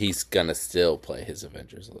 No, and he's going to still play his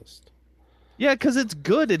Avengers list. Yeah, because it's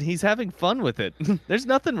good and he's having fun with it. There's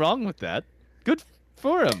nothing wrong with that. Good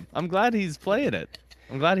for him. I'm glad he's playing it.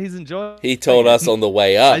 I'm glad he's enjoying. He told us on the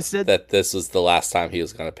way up said, that this was the last time he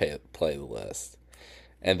was going to play the list.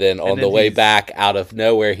 And then on then the way back, out of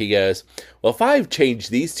nowhere, he goes, well, if I change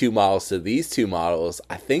these 2 models to these 2 models,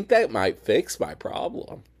 I think that might fix my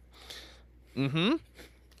problem. Mm-hmm.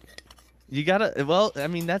 You gotta, well, I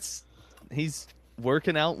mean, he's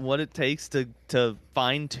working out what it takes to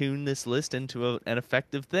fine-tune this list into an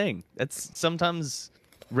effective thing. That's sometimes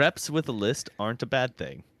reps with a list aren't a bad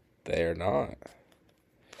thing. They are not.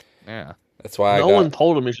 Yeah. That's why no one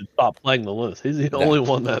told him he should stop playing the list. He's the only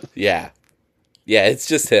one that... Yeah. Yeah, it's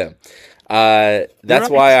just him. That's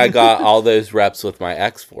why I got all those reps with my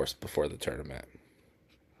X-Force before the tournament.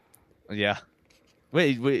 Yeah.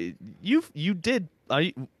 Wait, you did...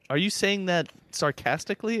 Are you saying that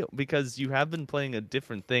sarcastically because you have been playing a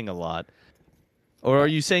different thing a lot? Or are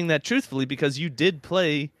you saying that truthfully because you did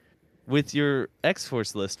play with your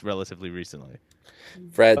X-Force list relatively recently?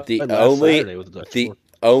 Fred, the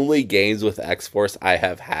only games with X-Force I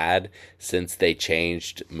have had since they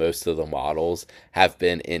changed most of the models have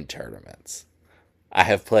been in tournaments. I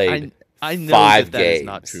have played I know 5 that games. Is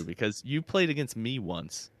not true because you played against me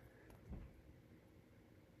once.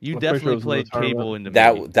 You definitely played Cable into me.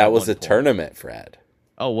 That was a tournament, Fred.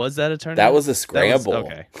 Oh, was that a tournament? That was a scramble.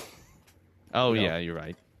 Okay. Oh, yeah, you're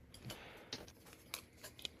right.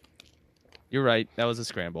 You're right. That was a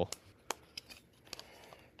scramble.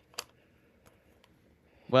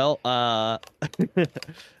 Well, I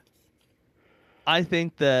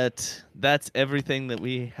think that's everything that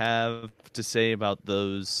we have to say about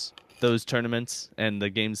those tournaments and the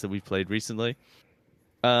games that we've played recently.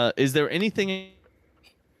 Is there anything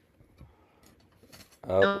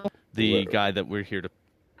the guy that we're here to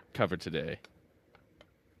cover today?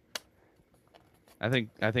 I think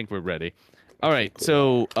we're ready. All right.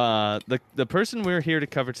 So the person we're here to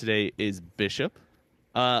cover today is Bishop.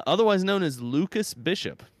 Otherwise known as Lucas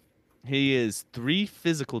Bishop. He is 3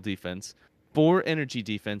 physical defense, 4 energy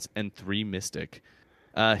defense, and 3 mystic.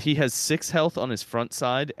 He has 6 health on his front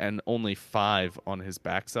side and only 5 on his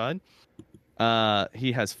back side.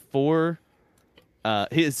 He has 4.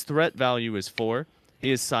 His threat value is 4.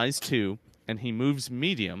 He is size 2, and he moves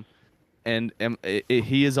medium. And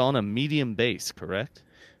he is on a medium base, correct?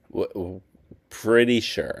 Pretty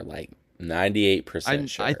sure, like 98%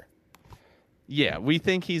 sure. Yeah, we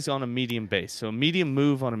think he's on a medium base. So a medium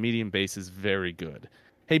move on a medium base is very good.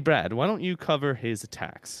 Hey, Brad, why don't you cover his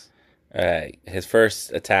attacks? All right. His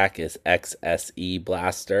first attack is XSE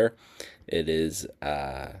Blaster. It is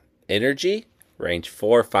energy, range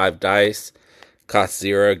 4, 5 dice, cost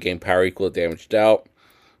 0, gain power equal to damage dealt.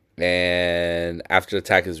 And after the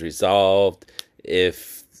attack is resolved,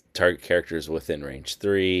 if target character is within range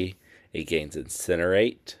 3, it gains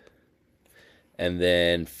Incinerate. And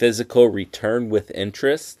then physical return with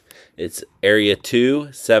interest. It's area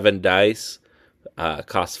 2, 7 dice,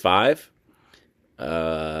 cost 5.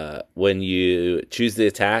 When you choose the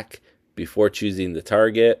attack, before choosing the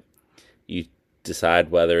target, you decide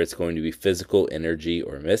whether it's going to be physical, energy,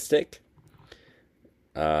 or mystic.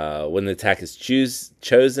 When the attack is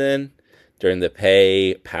chosen during the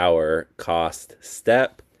pay power cost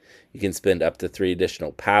step, you can spend up to 3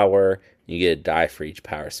 additional power. You get a die for each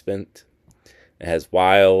power spent. It has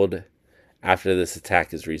wild. After this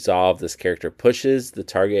attack is resolved, this character pushes the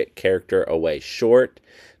target character away short.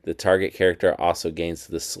 The target character also gains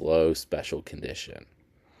the slow special condition.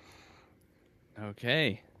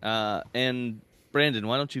 Okay. And Brandon,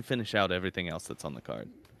 why don't you finish out everything else that's on the card?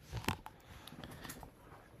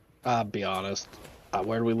 I'll be honest.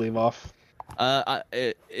 Where do we leave off?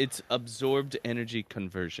 It's absorbed energy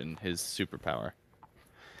conversion, his superpower.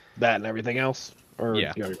 That and everything else? Or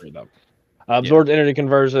yeah. You already read that? Absorbed energy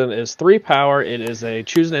conversion is 3 power. It is a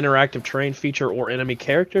choose an interactive terrain feature or enemy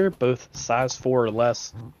character, both size 4 or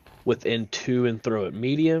less, within 2 and throw it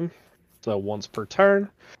medium. So once per turn.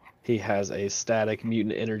 He has a static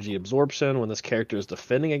mutant energy absorption. When this character is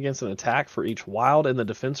defending against an attack for each wild in the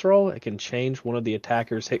defense roll, it can change one of the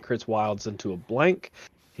attacker's hit crits wilds into a blank,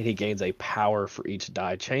 and he gains a power for each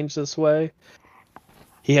die changed this way.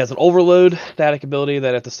 He has an overload static ability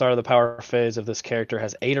that at the start of the power phase, if this character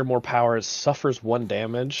has 8 or more power, it suffers 1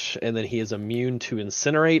 damage, and then he is immune to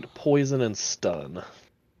incinerate, poison, and stun.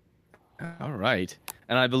 All right.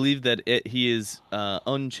 And I believe that he is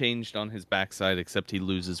unchanged on his backside, except he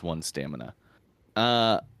loses 1 stamina.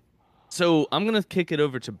 So I'm going to kick it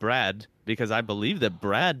over to Brad, because I believe that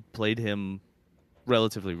Brad played him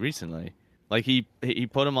relatively recently. Like, he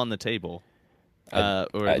put him on the table,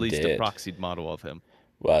 or at least a proxied model of him.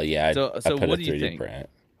 Well, yeah, so I put what a do you 3D think? print.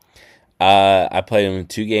 I played him in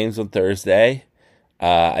 2 games on Thursday.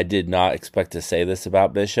 I did not expect to say this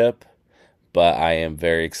about Bishop, but I am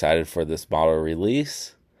very excited for this model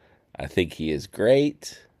release. I think he is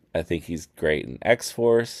great. I think he's great in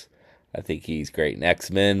X-Force. I think he's great in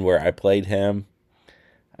X-Men, where I played him.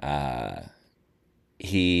 The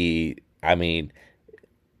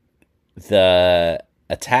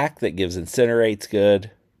attack that gives Incinerate's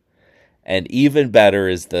good. And even better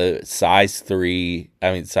is the size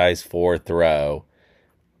 4 throw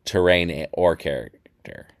terrain or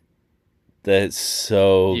character. That's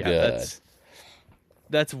so good.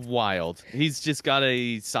 That's wild. He's just got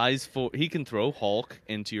a size 4. He can throw Hulk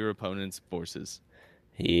into your opponent's forces.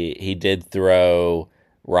 He did throw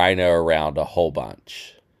Rhino around a whole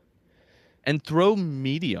bunch. And throw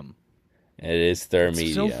medium. It is throw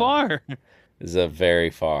medium. So far. It's a very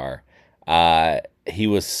far. He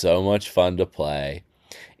was so much fun to play.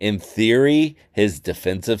 In theory, his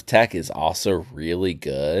defensive tech is also really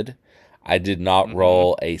good. I did not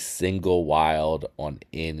roll a single wild on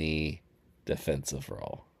any defensive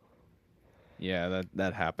roll. Yeah,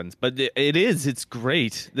 that happens. But it's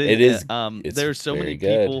great. It is. There's so many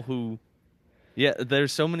people who... Yeah,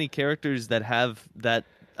 there's so many characters that have that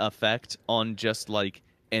effect on just like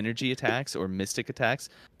energy attacks or mystic attacks,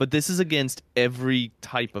 but this is against every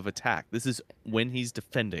type of attack. This is when he's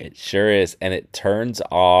defending. It sure is, and it turns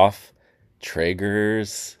off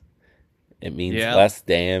triggers. It means less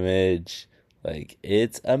damage. Like,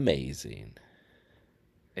 it's amazing.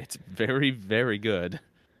 It's very, very good.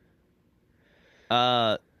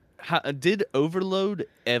 Did Overload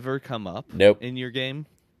ever come up? Nope. In your game?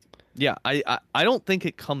 Yeah, I don't think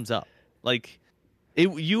it comes up. Like,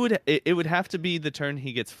 it would have to be the turn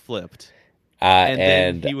he gets flipped.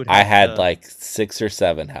 And he would I had like 6 or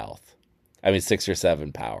 7 health. 6 or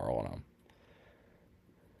 7 power on him.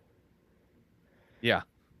 Yeah.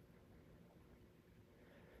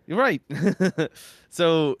 You're right.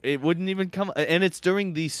 So it wouldn't even come, and it's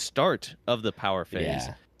during the start of the power phase.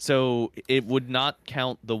 Yeah. So it would not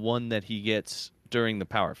count the one that he gets during the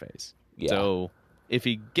power phase. Yeah. So if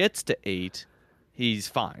he gets to 8, he's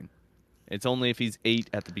fine. It's only if he's 8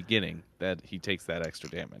 at the beginning that he takes that extra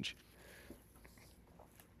damage.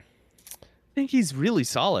 I think he's really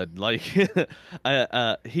solid. Like,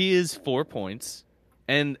 he is 4 points.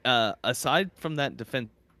 And aside from that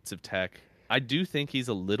defensive tech, I do think he's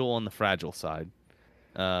a little on the fragile side.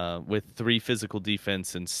 With 3 physical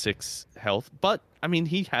defense and 6 health. But,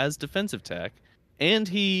 he has defensive tech. And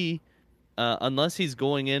he, unless he's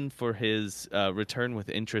going in for his return with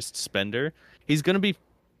interest spender, he's going to be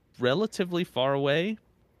relatively far away.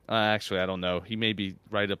 Actually, I don't know. He may be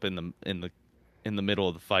right up in the middle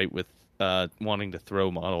of the fight with wanting to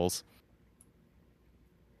throw models.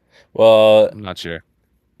 Well, I'm not sure.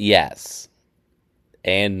 Yes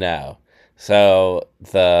and no. So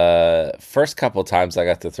the first couple times I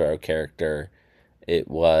got to throw a character, it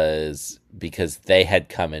was because they had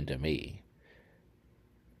come into me,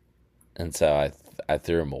 and so I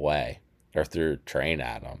threw him away or threw a train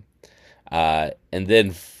at him. And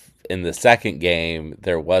then in the second game,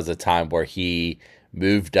 there was a time where he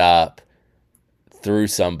moved up, threw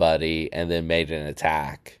somebody, and then made an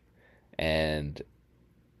attack, and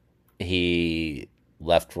he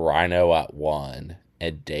left Rhino at 1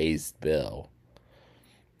 and dazed Bill.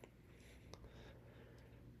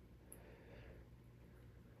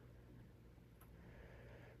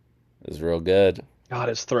 It was real good. God,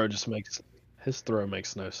 his throw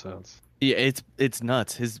makes no sense. Yeah, it's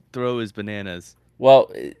nuts. His throw is bananas.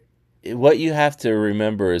 Well, what you have to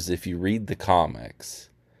remember is if you read the comics,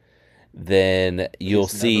 then you'll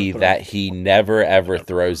see that he never ever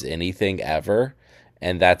throws anything ever,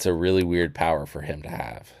 and that's a really weird power for him to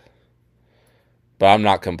have. But I'm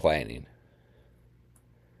not complaining.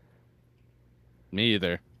 Me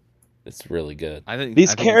either. It's really good. I think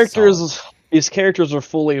these characters are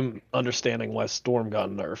fully understanding why Storm got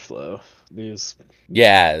nerfed, though.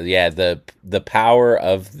 Yeah, the power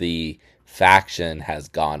of the faction has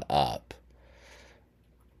gone up.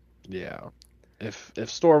 Yeah. If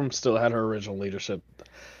Storm still had her original leadership,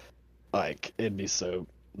 like, it'd be so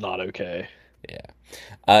not okay.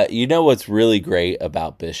 Yeah. You know what's really great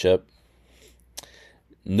about Bishop?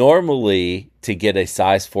 Normally, to get a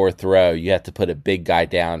size 4 throw, you have to put a big guy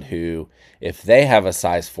down who, if they have a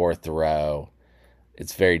size 4 throw,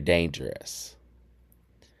 it's very dangerous.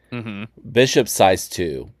 Mm-hmm. Bishop's size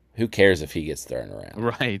 2. Who cares if he gets thrown around?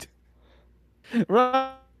 Right.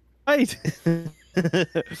 Right.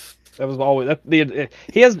 That was always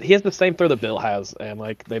he has the same throw that Bill has, and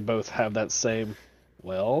like they both have that same.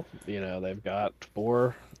 Well, they've got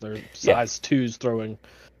 4. They're size 2s throwing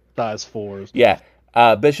size 4s. Yeah.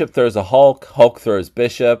 Bishop throws a Hulk. Hulk throws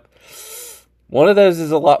Bishop. One of those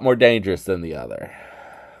is a lot more dangerous than the other.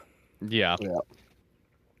 Yeah.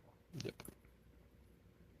 Yeah.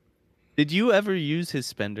 Did you ever use his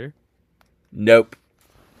spender? Nope.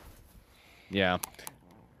 Yeah.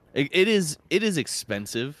 It is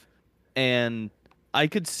expensive, and I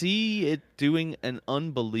could see it doing an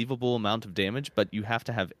unbelievable amount of damage, but you have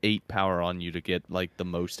to have 8 power on you to get like the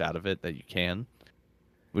most out of it that you can,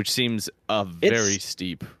 which seems a very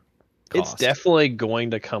steep cost. It's definitely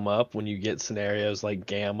going to come up when you get scenarios like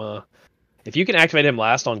Gamma. If you can activate him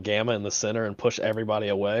last on Gamma in the center and push everybody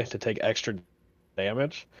away to take extra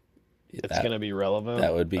damage, it's going to be relevant.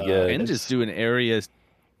 That would be good. And just do an area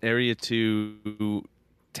 2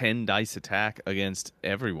 10 dice attack against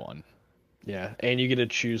everyone. Yeah, and you get to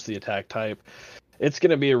choose the attack type. It's going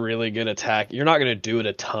to be a really good attack. You're not going to do it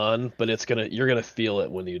a ton, but you're going to feel it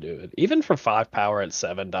when you do it. Even for 5 power at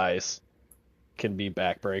 7 dice can be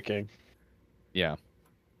backbreaking. Yeah.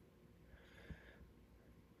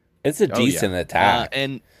 It's a decent attack.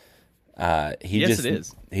 And he it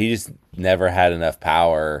is. He just never had enough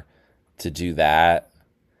power to do that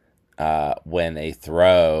when a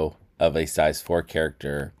throw of a size 4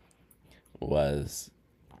 character was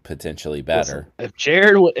potentially better. Listen,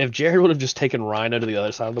 if Jared would have just taken Rhino to the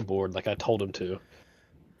other side of the board like I told him to,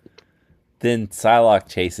 then Psylocke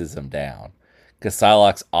chases him down because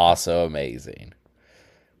Psylocke's also amazing.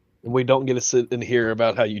 and we don't get to sit and hear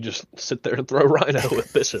about how you just sit there and throw Rhino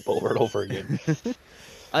with Bishop over and over again.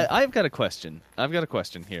 I've got a question.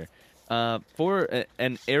 Here. For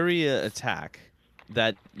an area attack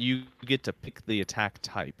that you get to pick the attack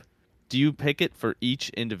type, do you pick it for each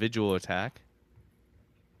individual attack?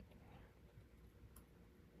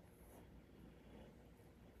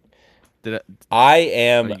 I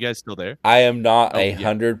am. Are you guys still there? I am not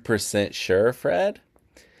 100% sure, Fred,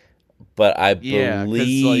 but I Yeah, 'cause,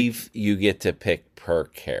 believe you get to pick per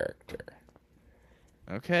character.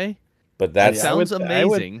 Okay. But That that's sounds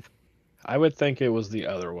amazing. I would think it was the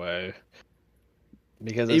other way.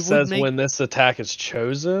 Because It it would says make- when this attack is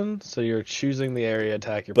chosen, so you're choosing the area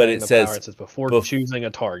attack, you're But playing it the says power. It says before choosing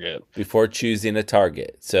a target. before choosing a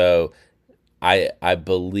target. So I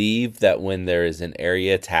believe that when there is an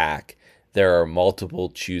area attack, there are multiple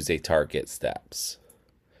choose a target steps.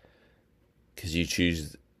 Because you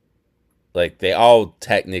choose, like, they all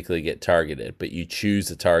technically get targeted, but you choose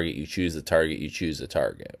a target, you choose a target, you choose a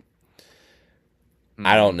target.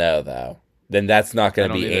 I don't know, though. Then that's not going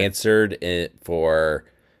to be answered for,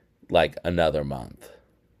 like, another month.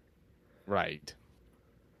 Right.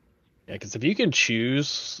 Yeah, because if you can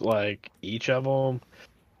choose, like, each of them,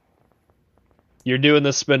 you're doing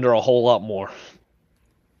the spender a whole lot more.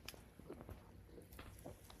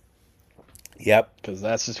 Yep. Because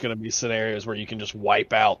that's just going to be scenarios where you can just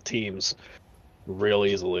wipe out teams real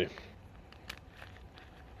easily.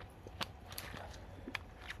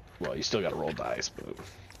 Well, you still got to roll dice, but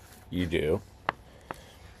You do.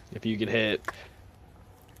 if you can hit,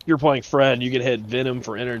 you're playing Fred, you can hit Venom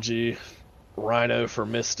for energy, Rhino for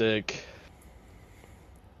Mystic,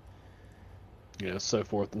 so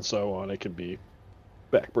forth and so on. It could be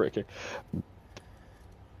backbreaking.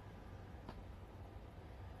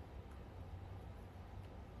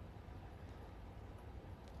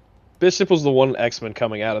 Bishop was the one X-Men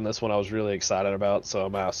coming out in this one I was really excited about, so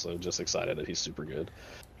I'm also just excited that he's super good.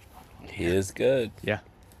 He is good. Yeah.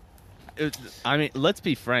 I mean, let's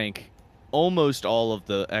be frank. Almost all of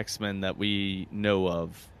the X-Men that we know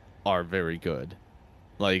of are very good.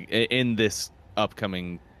 Like, in this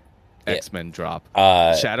upcoming X-Men drop.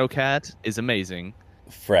 Shadowcat is amazing.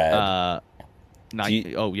 Fred.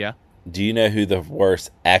 Oh, yeah? Do you know who the worst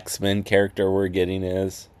X-Men character we're getting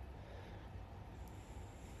is?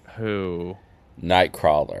 Who?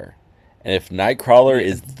 Nightcrawler. And if Nightcrawler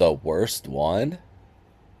is the worst one...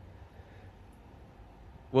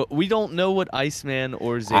 Well, we don't know what Iceman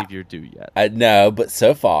or Xavier do yet. I know, but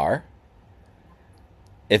so far...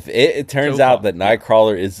 If it turns out that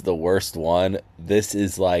Nightcrawler is the worst one, this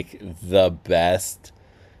is like the best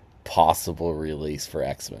possible release for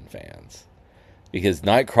X-Men fans. Because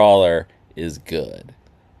Nightcrawler is good.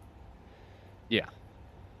 Yeah.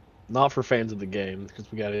 Not for fans of the game, because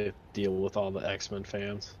we got to deal with all the X-Men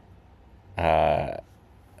fans. I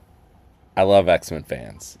love X-Men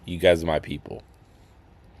fans. You guys are my people.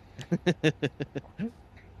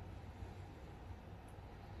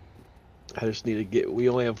 I just need to get... We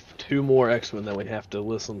only have 2 more X-Men that we have to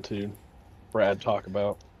listen to Brad talk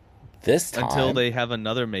about. This time... Until they have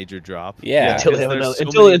another major drop. Yeah. Until they have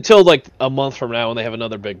until like a month from now when they have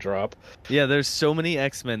another big drop. Yeah, there's so many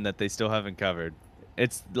X-Men that they still haven't covered.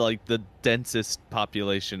 It's like the densest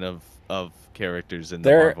population of characters in the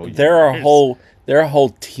There Marvel there are universe. whole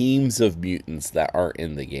teams of mutants that aren't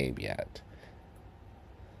in the game yet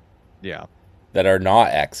Yeah. that are not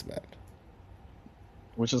X-Men.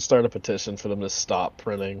 We should start a petition for them to stop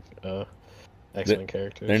printing X-Men They're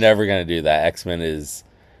characters. never going to do that. X-Men is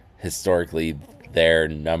historically their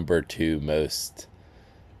number 2 most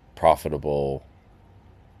profitable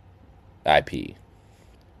IP.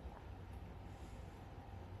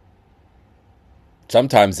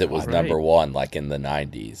 Sometimes it was Right. number 1, like in the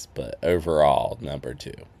 90s, but overall, number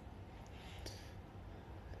 2.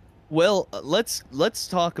 Well, let's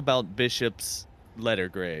talk about Bishop's letter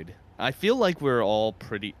grade. I feel like we're all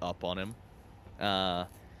pretty up on him.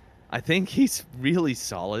 I think he's really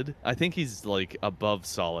solid. I think he's like above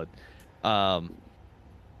solid. Um,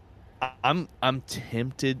 I'm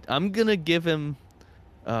tempted. I'm gonna give him.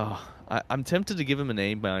 I'm tempted to give him an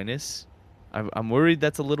A minus. I'm worried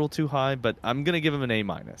that's a little too high, but I'm gonna give him an A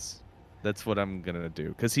minus. That's what I'm gonna do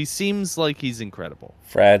because he seems like he's incredible.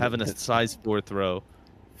 Fred, Having a size 4 throw.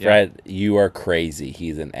 Fred, you are crazy.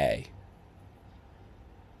 He's an A.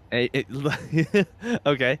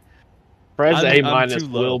 Okay. Fred's I'm A minus too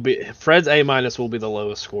low. will be the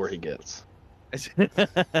lowest score he gets.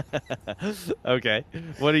 Okay.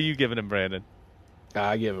 What are you giving him, Brandon?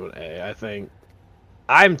 I give him an A. I think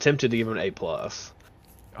I'm tempted to give him an A plus.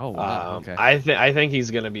 Oh wow. Okay. I think he's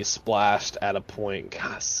going to be splashed at a point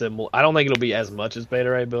similar. I don't think it'll be as much as Beta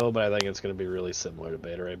Ray Bill, but I think it's going to be really similar to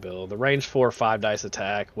Beta Ray Bill. The range 4 5 dice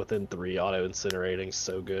attack within 3 auto incinerating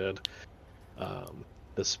so good.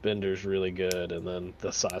 The spinder's really good, and then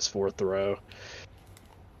the size 4 throw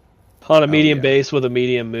on a medium yeah. base with a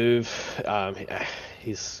medium move.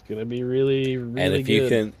 He's going to be really really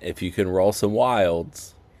And if you can roll some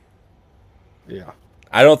wilds, yeah.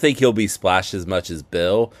 I don't think he'll be splashed as much as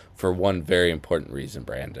Bill for one very important reason,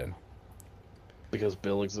 Brandon. Because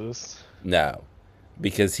Bill exists. No,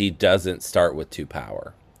 because he doesn't start with 2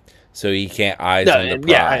 power. So he can't eyes No, on the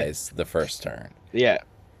yeah, prize the first turn. Yeah,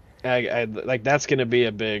 I like that's going to be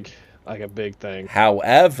a big thing.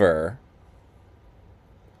 However,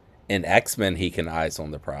 in X-Men, he can eyes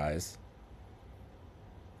on the prize.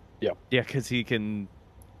 Yeah, because he can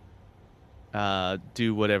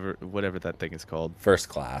do whatever that thing is called. First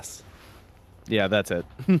class. Yeah, that's it.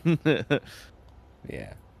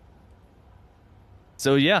 Yeah.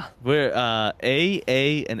 So yeah, we're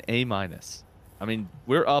A and A minus. I mean,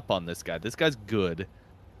 we're up on this guy. This guy's good.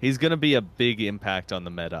 He's gonna be a big impact on the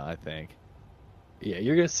meta, I think. Yeah,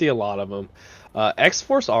 you're going to see a lot of them.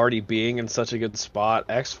 X-Force already being in such a good spot,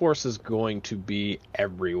 X-Force is going to be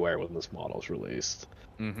everywhere when this model is released.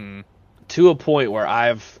 Mm-hmm. To a point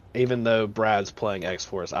where even though Brad's playing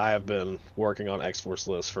X-Force, I have been working on X-Force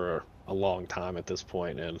lists for a long time at this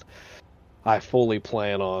point, and I fully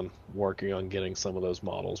plan on working on getting some of those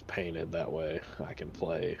models painted. That way I can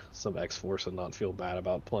play some X-Force and not feel bad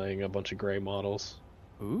about playing a bunch of gray models.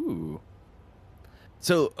 Ooh.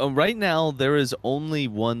 So right now there is only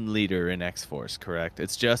one leader in X-Force, correct?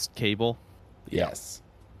 It's just Cable. Yes.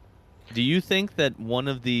 Do you think that one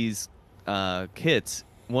of these kits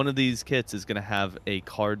is going to have a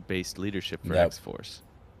card-based leadership for Nope. X-Force?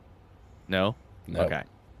 No? Nope. Okay.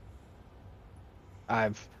 I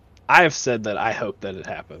have said that I hope that it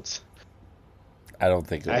happens. I don't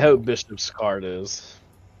think it I will. hope Bishop's card is.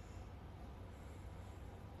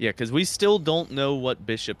 Yeah, because we still don't know what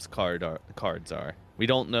Bishop's cards are. We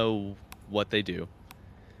don't know what they do.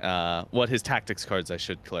 What his tactics cards, I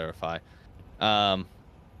should clarify. I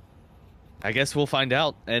guess we'll find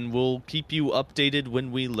out, and we'll keep you updated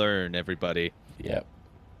when we learn, everybody. Yep.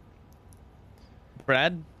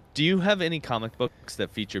 Brad, do you have any comic books that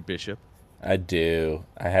feature Bishop? I do.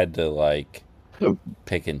 I had to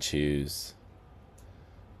pick and choose.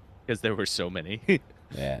 Because there were so many.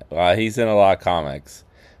 Yeah. Well, he's in a lot of comics.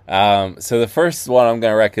 So the first one I'm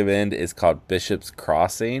going to recommend is called Bishop's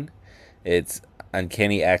Crossing. It's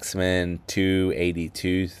Uncanny X-Men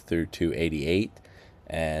 282 through 288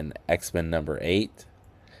 and X-Men number 8.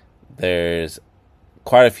 There's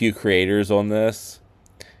quite a few creators on this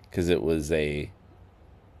because it was I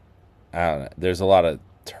don't know, there's a lot of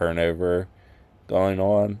turnover going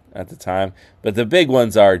on at the time. But the big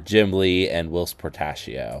ones are Jim Lee and Whilce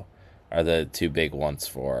Portacio are the 2 big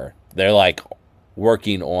ones they're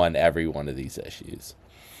working on every one of these issues.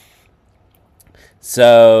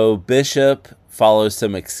 So Bishop follows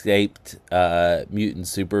some escaped mutant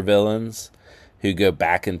supervillains who go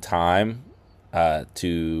back in time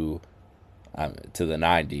to the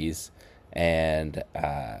 90s, and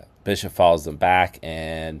Bishop follows them back,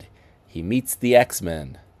 and he meets the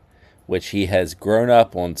X-Men, which he has grown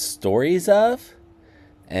up on stories of,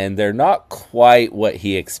 and they're not quite what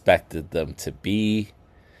he expected them to be.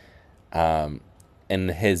 And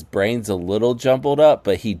his brain's a little jumbled up,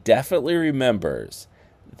 but he definitely remembers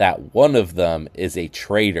that one of them is a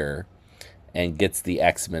traitor and gets the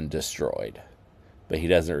X-Men destroyed. But he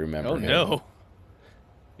doesn't remember who. no.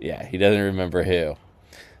 Yeah, he doesn't remember who.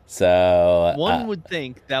 So One would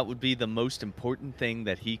think that would be the most important thing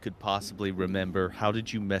that he could possibly remember. How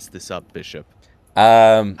did you mess this up, Bishop?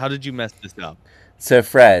 How did you mess this up? So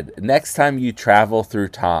Fred, next time you travel through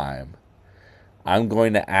time, I'm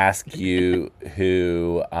going to ask you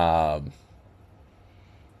who, I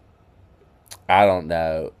don't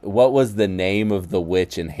know, what was the name of the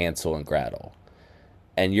witch in Hansel and Gretel?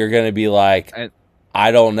 And you're going to be like,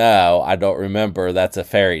 I don't know. I don't remember. That's a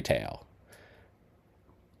fairy tale.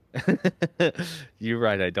 You're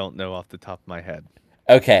right. I don't know off the top of my head.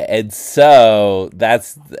 Okay. And so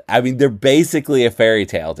they're basically a fairy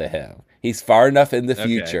tale to him. He's far enough in the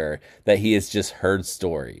future that he has just heard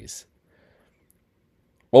stories.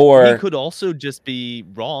 Or he could also just be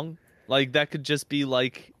wrong. Like that could just be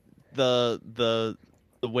like the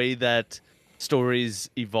way that stories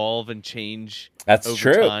evolve and change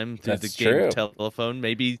over time through the game of telephone.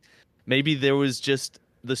 Maybe there was just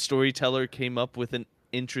the storyteller came up with an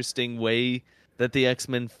interesting way that the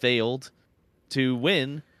X-Men failed to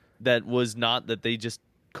win. That was not that they just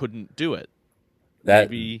couldn't do it.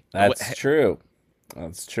 That's true.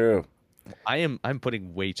 That's true. I'm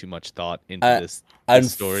putting way too much thought into this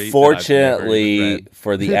story. Unfortunately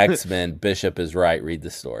for the X-Men, Bishop is right. Read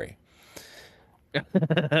the story.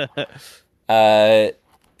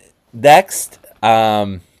 Next,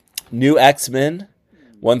 new X-Men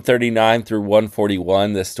 139 through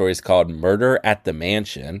 141. This story is called Murder at the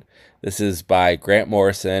Mansion. This is by Grant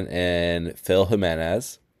Morrison and Phil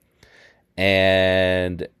Jimenez.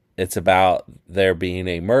 And it's about there being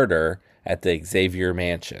a murder at the Xavier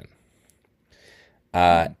Mansion.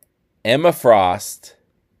 Emma Frost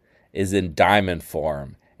is in diamond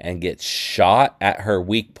form and gets shot at her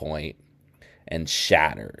weak point and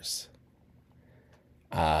shatters.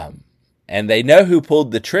 And they know who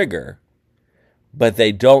pulled the trigger, but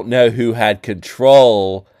they don't know who had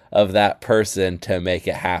control of that person to make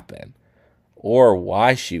it happen or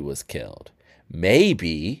why she was killed.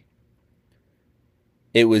 Maybe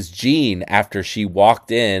it was Jean after she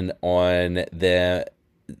walked in on the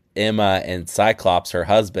Emma and Cyclops, her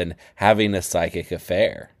husband, having a psychic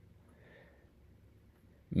affair.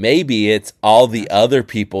 Maybe it's all the other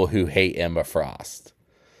people who hate Emma Frost.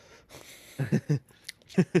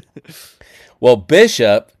 Well,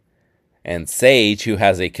 Bishop and Sage, who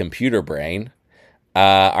has a computer brain,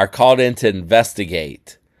 are called in to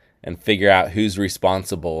investigate and figure out who's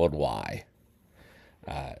responsible and why.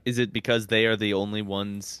 Is it because they are the only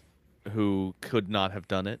ones who could not have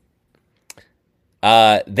done it?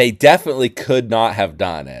 They definitely could not have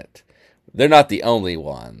done it. They're not the only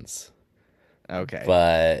ones. Okay.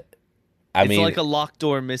 But, I mean... It's like a locked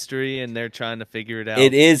door mystery, and they're trying to figure it out.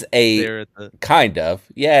 It is kind of.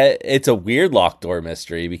 Yeah, it's a weird locked door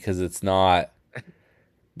mystery because it's not...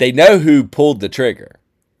 They know who pulled the trigger.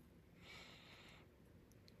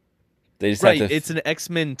 They just have to... It's an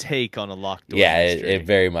X-Men take on a locked door mystery. Yeah, it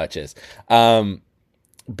very much is.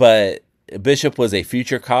 But Bishop was a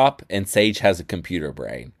future cop, and Sage has a computer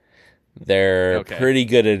brain. They're pretty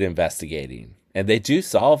good at investigating, and they do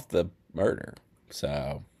solve the murder.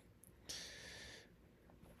 So,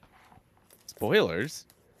 spoilers,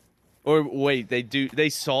 or wait, they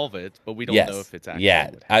solve it, but we don't know if it's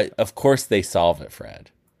actually. Of course they solve it,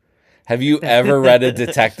 Fred. Have you ever read a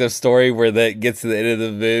detective story where that gets to the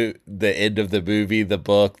end of the movie, the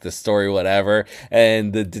book, the story, whatever,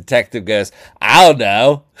 and the detective goes, "I don't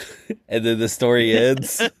know," and then the story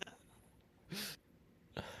ends?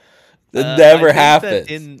 It never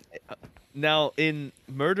happens. Now, in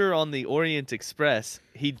Murder on the Orient Express,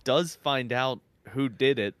 he does find out who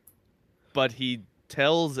did it, but he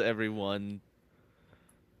tells everyone,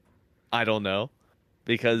 I don't know,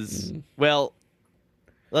 because, well,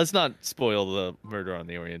 let's not spoil the Murder on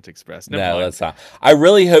the Orient Express. No, let's not. I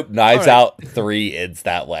really hope Knives Out 3 ends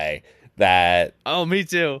that way. Oh, me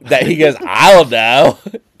too. That he goes, I don't know,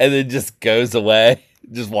 and then just goes away,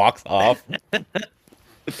 just walks off.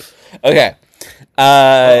 Okay.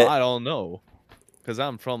 Well, I don't know, because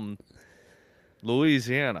I'm from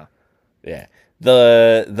Louisiana. Yeah.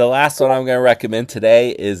 The last one I'm going to recommend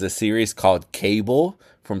today is a series called Cable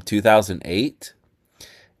from 2008.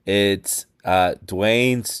 It's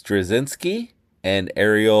Dwayne Straczynski and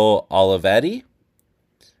Ariel Olivetti.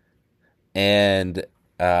 And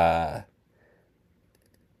I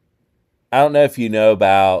don't know if you know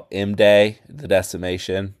about M-Day, the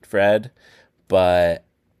decimation, Fred, but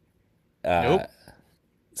Nope.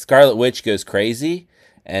 Scarlet Witch goes crazy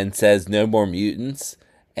and says no more mutants,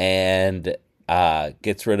 and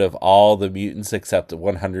gets rid of all the mutants except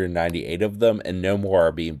 198 of them, and no more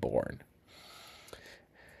are being born.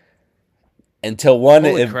 Until one...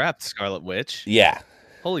 Holy crap, Scarlet Witch. Yeah.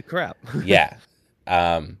 Holy crap. Yeah.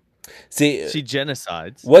 See, she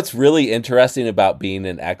genocides. What's really interesting about being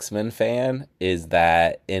an X-Men fan is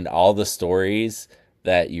that in all the stories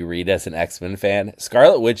that you read as an X-Men fan,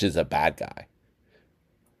 Scarlet Witch is a bad guy.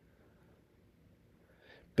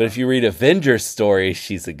 But if you read Avengers stories,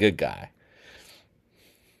 she's a good guy.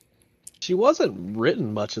 She wasn't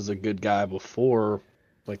written much as a good guy before,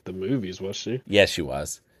 like, the movies, was she? Yes, she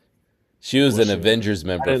was. She was an Avengers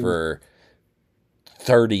member for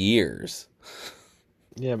 30 years.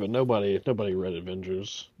 Yeah, but nobody read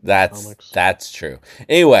Avengers. That's true.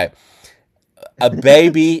 Anyway,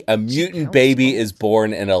 a mutant baby is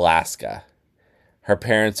born in Alaska. Her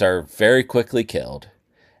parents are very quickly killed,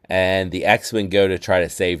 and the X-Men go to try to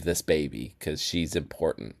save this baby because she's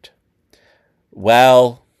important.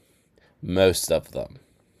 Well, most of them.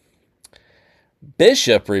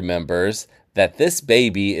 Bishop remembers that this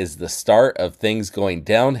baby is the start of things going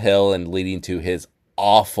downhill and leading to his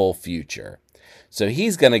awful future. So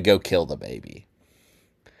he's going to go kill the baby.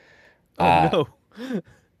 Oh, no.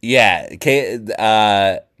 Yeah.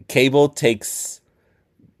 Cable takes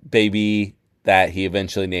baby that he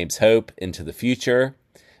eventually names Hope into the future.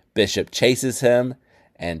 Bishop chases him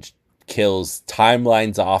and kills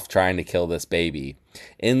timelines off trying to kill this baby.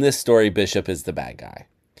 In this story, Bishop is the bad guy.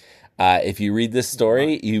 If you read this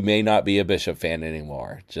story, you may not be a Bishop fan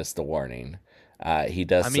anymore. Just a warning. He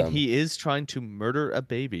does. He is trying to murder a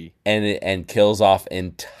baby and kills off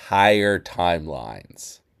entire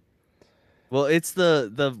timelines. Well, it's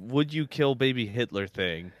the would you kill baby Hitler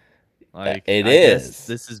thing. Like it is.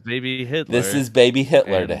 This is baby Hitler. This is baby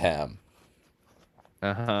Hitler to him.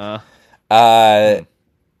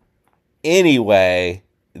 Anyway,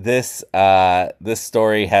 this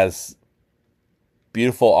story has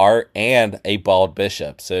beautiful art and a bald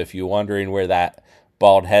bishop. So if you're wondering where that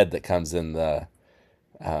bald head that comes in the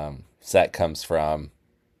set comes from,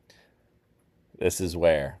 this is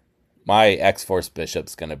where. My X-Force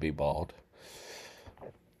bishop's going to be bald.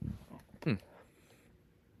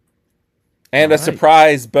 And a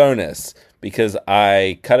surprise bonus, because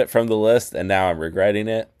I cut it from the list and now I'm regretting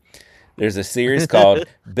it. There's a series called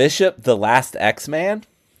Bishop the Last X-Man,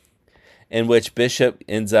 in which Bishop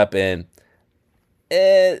ends up in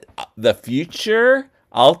the future,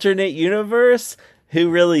 alternate universe. Who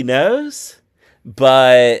really knows?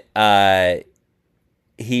 But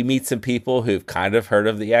he meets some people who've kind of heard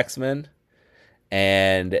of the X-Men,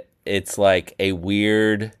 and it's like a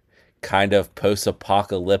weird kind of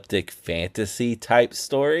post-apocalyptic fantasy type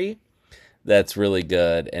story that's really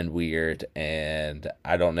good and weird, and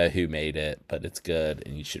I don't know who made it, but it's good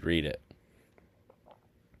and you should read it.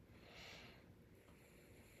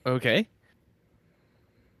 Okay.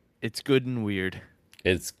 It's good and weird.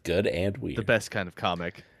 It's good and weird. The best kind of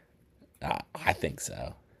comic. I think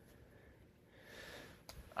so.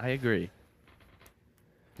 I agree.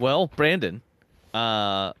 Well, Brandon,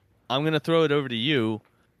 I'm going to throw it over to you.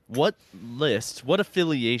 What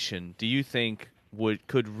affiliation do you think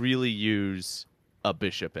could really use a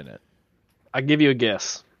bishop in it? I'll give you a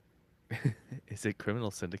guess. Is it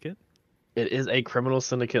Criminal Syndicate? It is a Criminal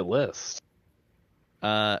Syndicate list.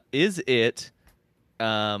 Is it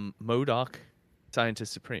MODOK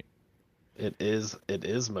Scientist Supreme? It is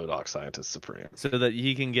MODOK Scientist Supreme. So that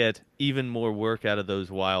he can get even more work out of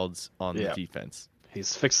those wilds on the defense.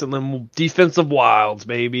 He's fixing them defensive wilds,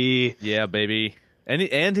 baby. Yeah, baby.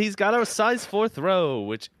 And he's got a size 4 throw,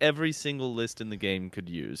 which every single list in the game could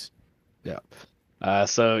use. Yeah.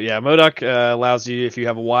 MODOK allows you, if you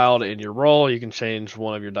have a wild in your roll, you can change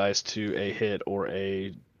one of your dice to a hit or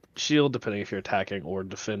a shield, depending if you're attacking or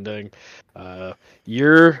defending.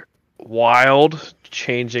 Your wild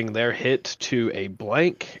changing their hit to a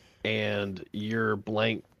blank and your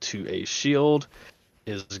blank to a shield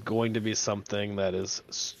is going to be something that is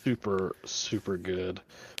super, super good.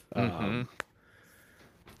 Mm-hmm.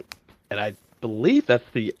 And I believe that's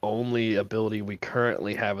the only ability we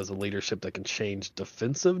currently have as a leadership that can change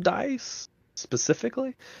defensive dice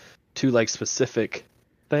specifically to like specific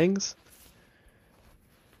things.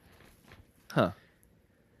 Huh.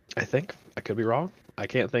 I think. I could be wrong. I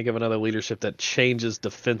can't think of another leadership that changes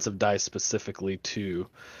defensive dice specifically to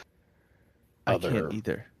other. I can't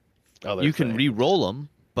either. You can re-roll them,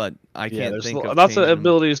 but I can't think of lots of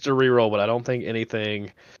abilities to re-roll, but I don't think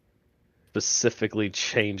anything specifically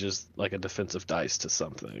changes like a defensive dice to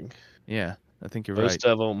something. Yeah, I think you're Most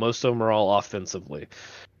right. of them are all offensively.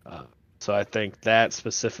 So I think that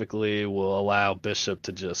specifically will allow Bishop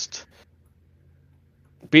to just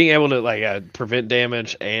being able to prevent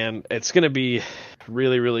damage, and it's going to be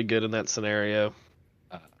really, really good in that scenario.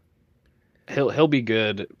 He'll be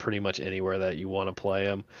good pretty much anywhere that you want to play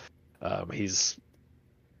him. He's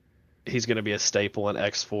going to be a staple in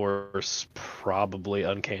X Force, probably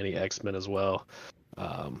Uncanny X-Men as well,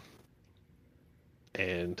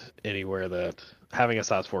 and anywhere that having a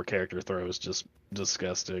size 4 character throw is just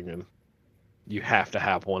disgusting, and you have to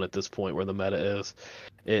have one at this point where the meta is.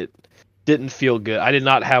 It didn't feel good. I did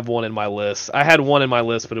not have one in my list. I had one in my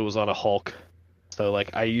list, but it was on a Hulk. So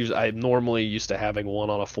I normally used to having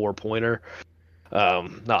one on a 4-pointer.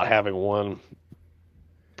 Not having one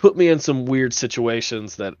put me in some weird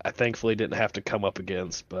situations that I thankfully didn't have to come up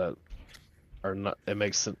against, but are not. It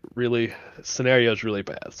makes scenarios really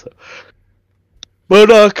bad. So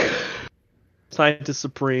MODOK, Scientist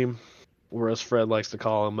Supreme, or as Fred likes to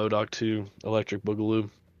call him, MODOK 2, Electric Boogaloo.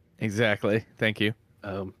 Exactly. Thank you.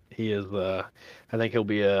 He is. I think he'll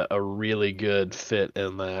be a really good fit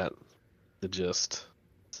in that to just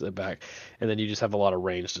sit back, and then you just have a lot of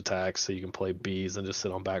ranged attacks, so you can play bees and just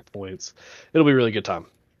sit on back points. It'll be a really good time.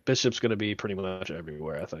 Bishop's going to be pretty much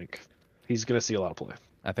everywhere. I think he's going to see a lot of play.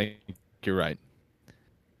 I think you're right.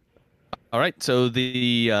 All right, so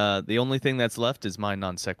the only thing that's left is my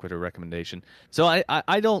non sequitur recommendation. So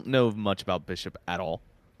I don't know much about Bishop at all,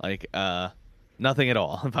 nothing at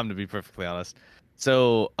all, if I'm to be perfectly honest.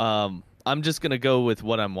 So I'm just gonna go with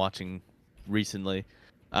what I'm watching recently,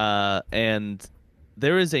 and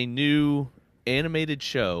there is a new animated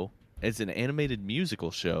show. It's an animated musical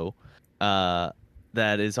show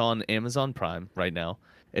that is on Amazon Prime right now.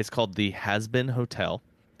 It's called The Has-Been Hotel,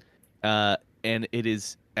 and it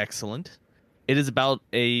is excellent. It is about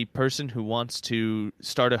a person who wants to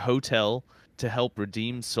start a hotel to help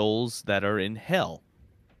redeem souls that are in hell,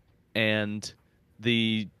 and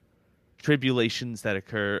the tribulations that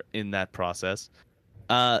occur in that process.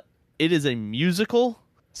 It is a musical,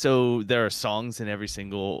 so there are songs in every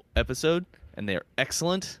single episode, and they are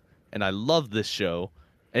excellent, and I love this show.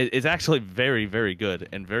 It's actually very, very good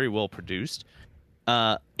and very well produced.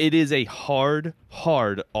 It is a hard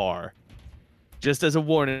R. Just as a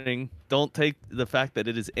warning, don't take the fact that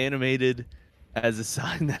it is animated as a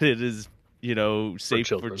sign that it is, safe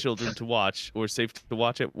for children to watch or safe to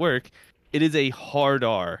watch at work. It is a hard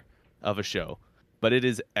R of a show, but it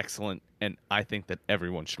is excellent, and I think that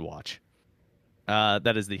everyone should watch.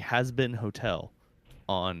 That is The Has-Been Hotel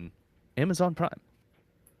on Amazon Prime.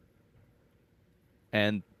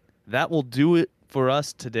 And that will do it for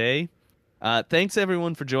us today. Thanks,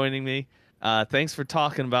 everyone, for joining me. Thanks for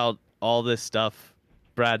talking about all this stuff,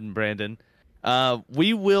 Brad and Brandon.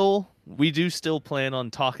 We do still plan on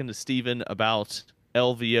talking to Steven about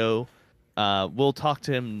LVO. We'll talk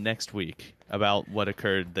to him next week about what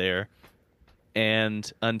occurred there.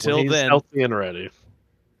 And until when he's then, healthy and ready.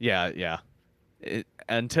 Yeah.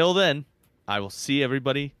 Until then, I will see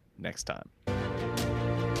everybody next time.